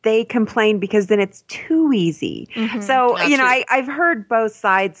they complain because then it's too easy. So, I've heard both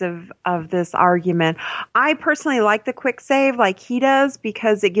sides of this argument. I personally like the quick save like he does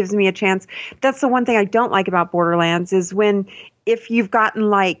because it gives me a chance. That's the one thing I don't like about Borderlands is if you've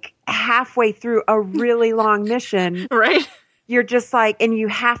gotten like halfway through a really long mission, right? You're just like, and you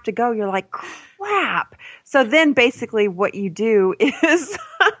have to go, you're like, crap. So then basically what you do is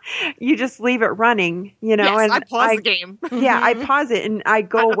you just leave it running, Yes, and I pause the game. I pause it and I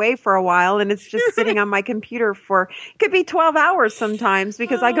go away for a while and it's just sitting on my computer for, it could be 12 hours sometimes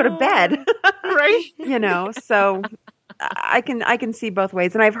because I go to bed. Right. So I can see both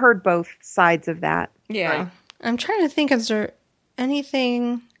ways and I've heard both sides of that. Yeah. Right. I'm trying to think, is there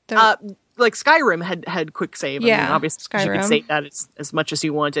anything like Skyrim had quick save. Yeah, I mean, obviously Skyrim. you could save that as much as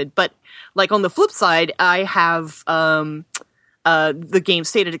you wanted. But like on the flip side, I have the game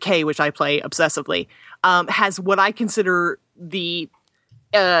State of Decay, which I play obsessively, has what I consider the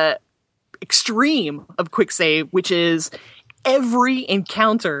extreme of quick save, which is every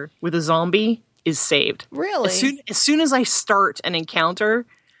encounter with a zombie is saved. Really? As soon as I start an encounter,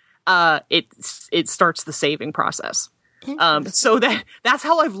 it starts the saving process. So that's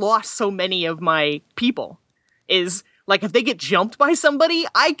how I've lost so many of my people is like, if they get jumped by somebody,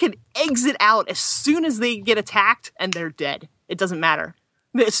 I can exit out as soon as they get attacked and they're dead. It doesn't matter.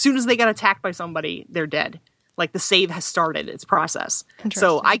 As soon as they got attacked by somebody, they're dead. Like the save has started its process.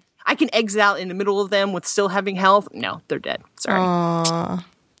 So I can exit out in the middle of them with still having health. No, they're dead. Sorry.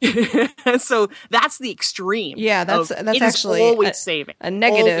 So that's the extreme. Yeah, that's actually always saving. A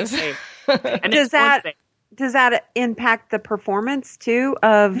negative. And does that impact the performance too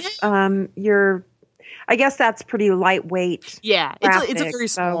of your? I guess that's pretty lightweight. Yeah, it's a very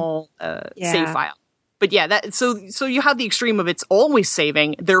small save file. But yeah, so you have the extreme of it's always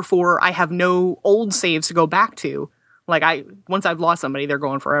saving. Therefore, I have no old saves to go back to. Like once I've lost somebody, they're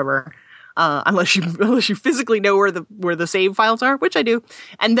going forever. Unless you physically know where the save files are, which I do,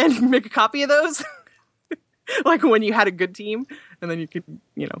 and then make a copy of those. Like when you had a good team, and then you could,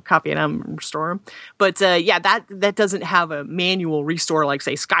 copy them and restore them. But that doesn't have a manual restore like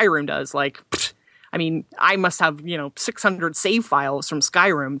say Skyrim does. Like, I mean, I must have 600 save files from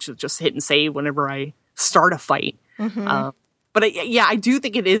Skyrim to just hit and save whenever I start a fight. But I do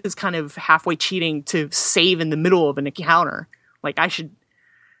think it is kind of halfway cheating to save in the middle of an encounter. Like I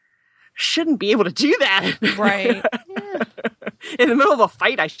shouldn't be able to do that. Right. Yeah. In the middle of a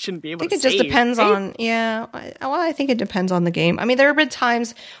fight, I shouldn't be able to save. I think it just depends on, I think it depends on the game. I mean, there have been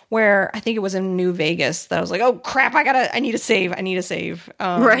times where I think it was in New Vegas that I was like, oh crap, I need to save.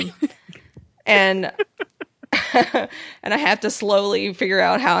 Right. And and I have to slowly figure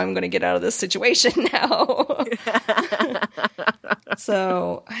out how I'm going to get out of this situation now.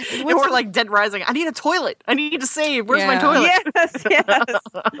 So we're like Dead Rising. I need a toilet. I need to save. Where's my toilet? Yes.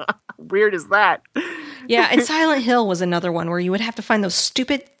 Weird as that. Yeah, and Silent Hill was another one where you would have to find those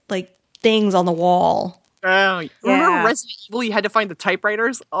stupid like things on the wall. Oh, remember Resident Evil? You had to find the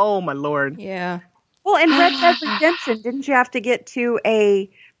typewriters. Oh my lord. Yeah. Well, in Red Dead Redemption, didn't you have to get to a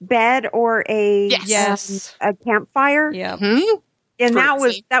bed or a campfire? Yeah. And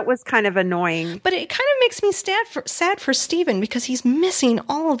that was kind of annoying. But it kind of makes me sad for Steven because he's missing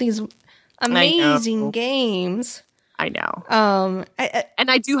all of these amazing games. I know. And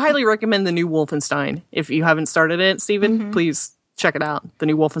I do highly recommend the new Wolfenstein. If you haven't started it, Steven, please check it out. The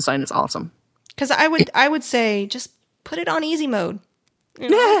new Wolfenstein is awesome. Because I would say just put it on easy mode. You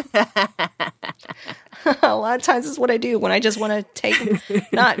know? A lot of times is what I do when I just want to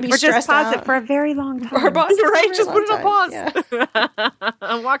not be or stressed out. Or just pause it for a very long time. Or pause right, just put it on pause. Yeah.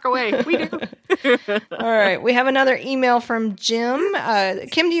 And walk away. We do. All right, we have another email from Jim.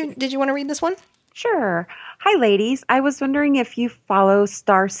 Kim, did you want to read this one? Sure. Hi, ladies. I was wondering if you follow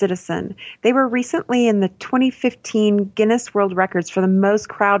Star Citizen. They were recently in the 2015 Guinness World Records for the most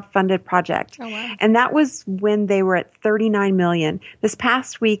crowd-funded project. Oh, wow. And that was when they were at 39 million. This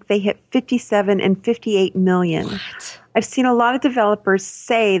past week, they hit 57 and 58 million. What? I've seen a lot of developers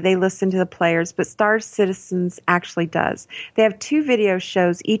say they listen to the players, but Star Citizens actually does. They have 2 video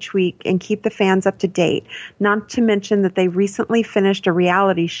shows each week and keep the fans up to date, not to mention that they recently finished a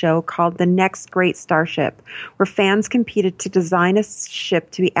reality show called The Next Great Starship, where fans competed to design a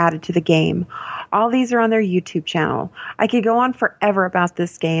ship to be added to the game. All these are on their YouTube channel. I could go on forever about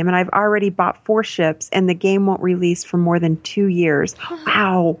this game, and I've already bought 4 ships, and the game won't release for more than 2 years.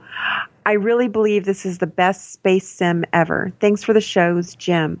 Wow. I really believe this is the best space sim ever. Thanks for the shows,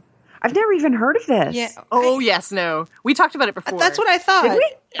 Jim. I've never even heard of this. Yeah. Yes, no. We talked about it before. That's what I thought. Did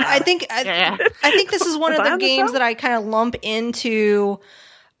we? I think this is one of the games that I kind of lump into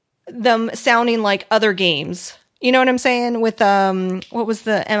them sounding like other games. You know what I'm saying? With what was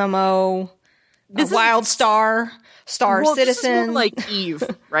the MMO? Star Citizen. This is more like Eve,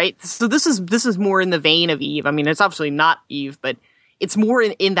 right? So this is more in the vein of Eve. I mean, it's obviously not Eve, but it's more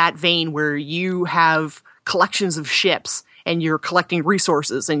in that vein where you have collections of ships and you're collecting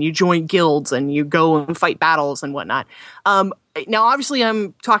resources and you join guilds and you go and fight battles and whatnot. Now, obviously,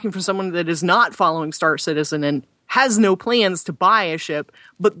 I'm talking from someone that is not following Star Citizen and has no plans to buy a ship,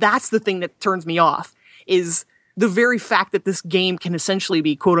 but that's the thing that turns me off, is the very fact that this game can essentially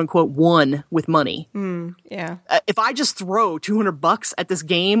be quote unquote won with money. Yeah. If I just throw $200 at this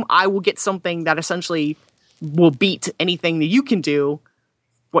game, I will get something that essentially will beat anything that you can do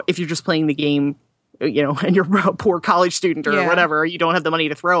if you're just playing the game, you know, and you're a poor college student or whatever, you don't have the money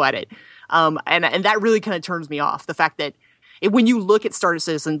to throw at it. And that really kind of turns me off. The fact that when you look at Star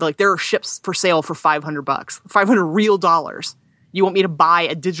Citizen, like there are ships for sale for $500, 500 real dollars. You want me to buy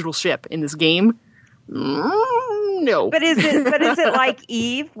a digital ship in this game? No. But is it like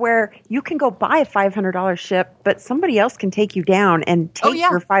Eve, where you can go buy a $500 ship, but somebody else can take you down and take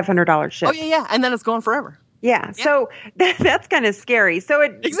your $500 ship? Oh yeah, and then it's gone forever. Yeah, so that's kind of scary. So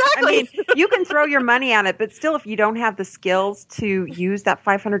exactly. I mean, you can throw your money at it, but still, if you don't have the skills to use that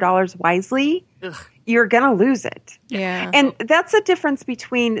 $500 wisely, you're gonna lose it. Yeah, and that's a difference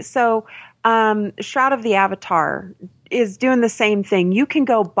between. So, Shroud of the Avatar is doing the same thing. You can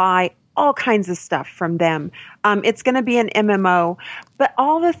go buy all kinds of stuff from them. It's going to be an MMO, but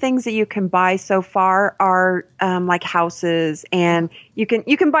all the things that you can buy so far are like houses, and you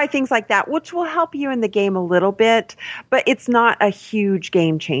can buy things like that, which will help you in the game a little bit, but it's not a huge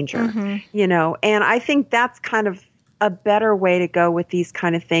game changer, you know. And I think that's kind of a better way to go with these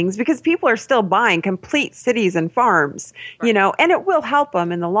kind of things, because people are still buying complete cities and farms, you know, and it will help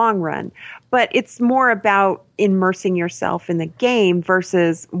them in the long run. But it's more about immersing yourself in the game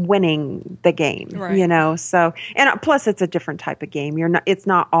versus winning the game, you know. So, and plus, it's a different type of game. It's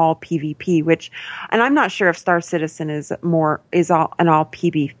not all PvP, and I'm not sure if Star Citizen is an all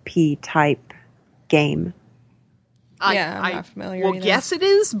PvP type game. I'm not familiar. Well, either. Yes, it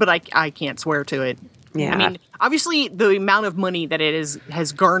is, but I can't swear to it. Yeah. I mean, obviously, the amount of money that it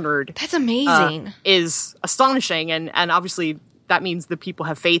has garnered, that's amazing, is astonishing, and obviously that means that people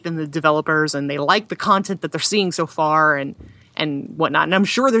have faith in the developers and they like the content that they're seeing so far and whatnot. And I'm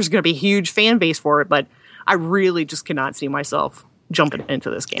sure there's going to be a huge fan base for it, but I really just cannot see myself jumping into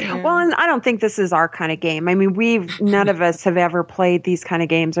this game. Yeah. Well, and I don't think this is our kind of game. I mean, none of us have ever played these kind of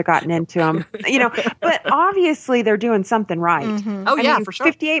games or gotten into them, you know, but obviously they're doing something right. Oh, I mean, for sure.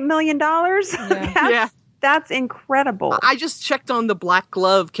 $58 million? That's incredible. I just checked on the Black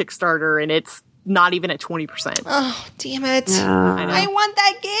Glove Kickstarter and it's not even at 20%. Oh, damn it. I want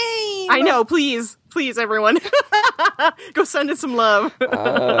that game. I know. Please, everyone. Go send us some love.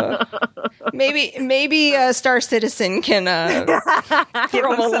 Maybe Star Citizen can give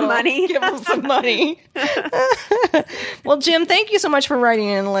them some money. Give them some money. Well, Jim, thank you so much for writing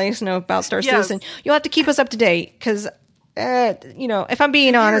in and letting us know about Star Citizen. You'll have to keep us up to date, because you know, if I'm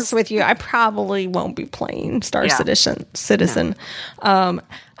being honest with you, I probably won't be playing Star Citizen.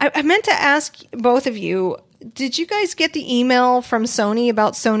 I meant to ask both of you, did you guys get the email from Sony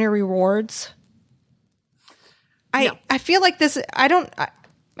about Sony Rewards? I feel like this, I got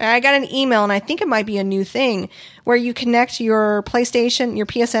an email, and I think it might be a new thing, where you connect your PlayStation, your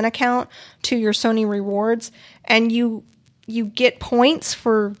PSN account to your Sony Rewards, and you you get points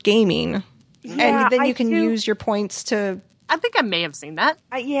for gaming. Yeah, and then you can use your points to... I think I may have seen that.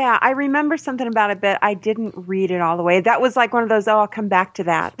 Yeah, I remember something about it, but I didn't read it all the way. That was like one of those, I'll come back to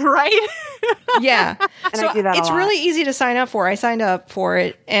that. Right? Yeah. And so I do that it's a lot. really easy to sign up for. I signed up for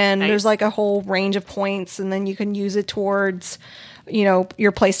it, and Nice. there's like a whole range of points, and then you can use it towards, your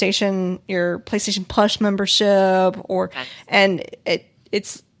PlayStation Plus membership, and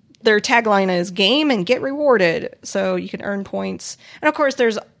it's their tagline is game and get rewarded. So you can earn points. And of course,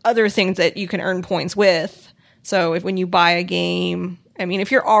 there's other things that you can earn points with. So when you buy a game, I mean,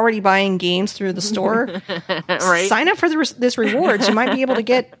 if you're already buying games through the store, Right. sign up for this rewards. You might be able to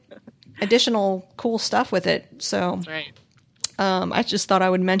get additional cool stuff with it. So That's right. I just thought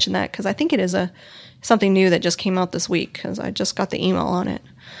I would mention that because I think it is something new that just came out this week because I just got the email on it.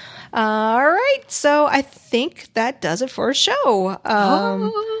 All right. So I think that does it for a show.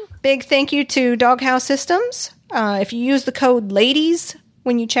 Big thank you to Doghouse Systems. If you use the code LADIES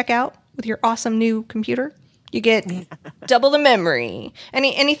when you check out with your awesome new computer, you get double the memory.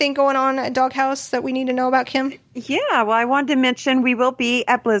 Anything going on at Doghouse that we need to know about, Kim? Yeah, well, I wanted to mention we will be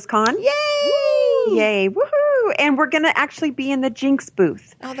at BlizzCon. Yay! Yay, woohoo! And we're going to actually be in the Jinx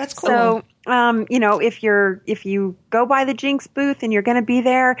booth. Oh, that's cool. So, if you go by the Jinx booth and you're going to be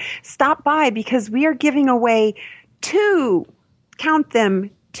there, stop by because we are giving away two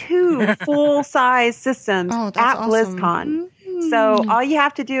full-size systems Oh, at that's awesome. BlizzCon. So all you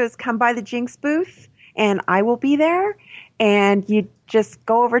have to do is come by the Jinx booth, and I will be there. And you just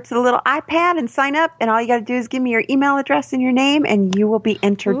go over to the little iPad and sign up, and all you got to do is give me your email address and your name, and you will be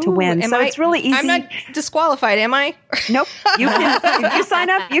entered to win. So it's really easy. I'm not disqualified, am I? Nope. You can, if you sign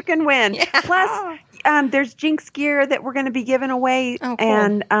up, you can win. Yeah. Plus, there's Jinx gear that we're going to be giving away. Oh, cool.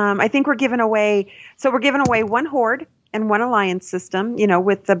 And I think we're giving away one Horde and one Alliance system,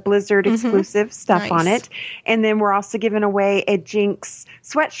 with the Blizzard exclusive stuff on it. And then we're also giving away a Jinx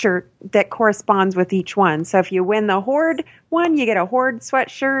sweatshirt that corresponds with each one. So if you win the Horde one, you get a Horde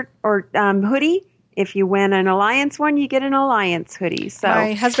sweatshirt or hoodie. If you win an Alliance one, you get an Alliance hoodie. So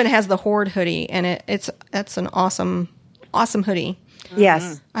my husband has the Horde hoodie, and that's an awesome hoodie.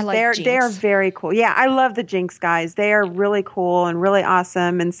 Yes, I like Jinx. They are very cool. Yeah, I love the Jinx guys. They are really cool and really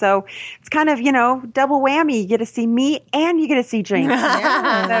awesome. And so it's kind of double whammy. You get to see me and you get to see Jinx.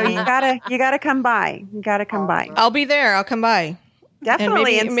 Yeah. So you gotta come by. You gotta come by. I'll be there. I'll come by.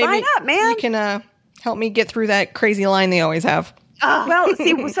 Definitely, and sign up, man. You can help me get through that crazy line they always have. Well,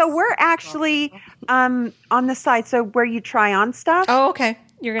 see, so we're actually on the side. So where you try on stuff. Oh, okay.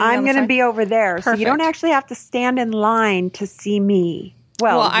 I'm going to be over there. Perfect. So you don't actually have to stand in line to see me.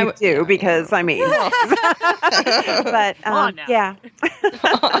 Well, you do because I mean, but yeah.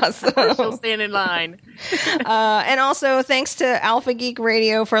 Awesome. She'll stand in line. And also thanks to Alpha Geek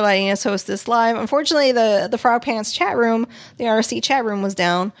Radio for letting us host this live. Unfortunately, the Frog Pants chat room, the RC chat room was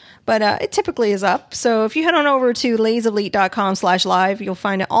down, but it typically is up. So if you head on over to laseelite.com/live, you'll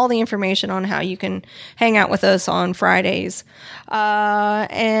find all the information on how you can hang out with us on Fridays.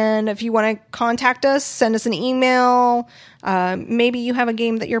 And if you want to contact us, send us an email. Maybe you have a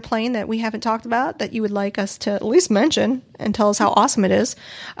game that you're playing that we haven't talked about that you would like us to at least mention and tell us how awesome it is.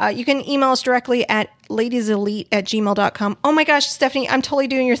 You can email us directly at ladieselite@gmail.com. Oh my gosh, Stephanie, I'm totally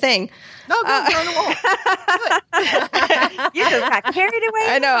doing your thing. No, go on the wall. You just got carried away.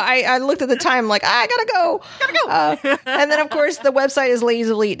 I know. I looked at the time like, I gotta go. And then, of course, the website is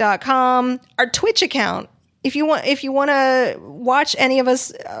ladieselite.com. Our Twitch account. If you want to watch any of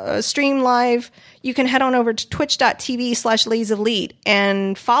us stream live, you can head on over to twitch.tv/laseelite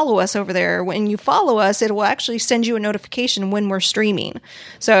and follow us over there. When you follow us, it will actually send you a notification when we're streaming.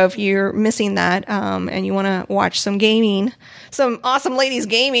 So if you're missing that and you want to watch some gaming, some awesome ladies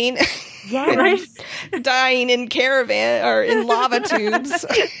gaming, Yes. dying in caravan or in lava tubes.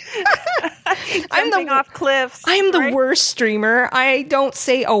 Jumping off cliffs. I'm the worst streamer. I don't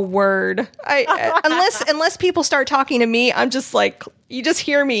say a word. Unless people start talking to me, I'm just like, you just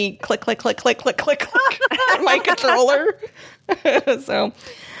hear me click, click, click, click, click, click, click on my controller. So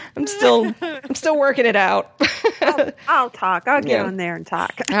I'm still working it out. I'll talk. I'll get on there and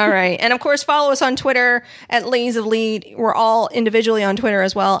talk. All right. And of course, follow us on Twitter at Lays of Lead. We're all individually on Twitter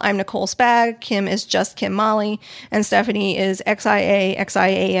as well. I'm Nicole Spag. Kim is just Kim Molly. And Stephanie is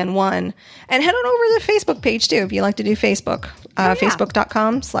XIAXIAN1. And head on over to the Facebook page too if you like to do Facebook.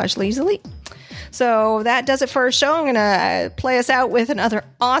 Facebook.com/LaysOfLead. So that does it for our show. I'm going to play us out with another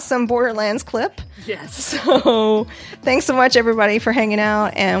awesome Borderlands clip. Yes. So thanks so much, everybody, for hanging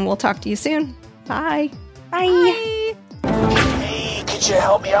out, and we'll talk to you soon. Bye. Bye. Hey, could you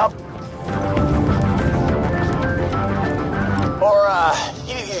help me up? Or,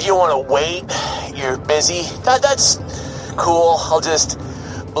 you want to wait? You're busy? That's cool. I'll just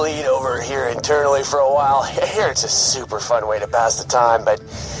bleed over here internally for a while. Here, it's a super fun way to pass the time, but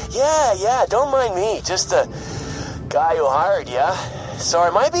yeah, don't mind me. Just the guy who hired ya. Sorry,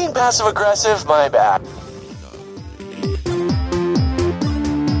 am I being passive-aggressive? My bad.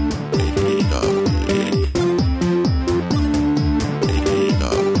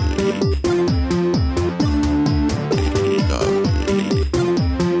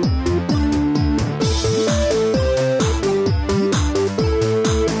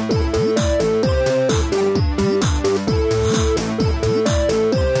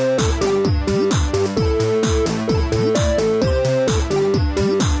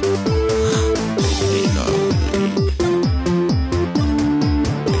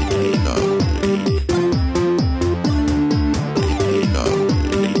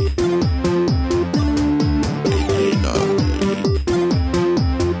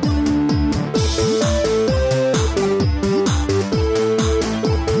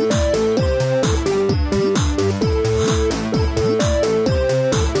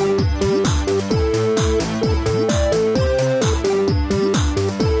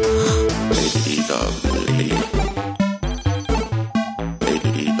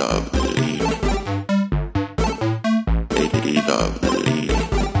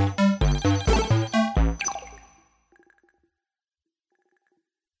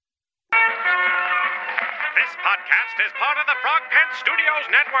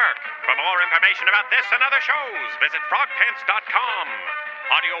 This and other shows, visit frogpants.com.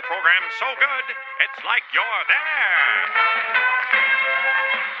 Audio program so good, it's like you're there.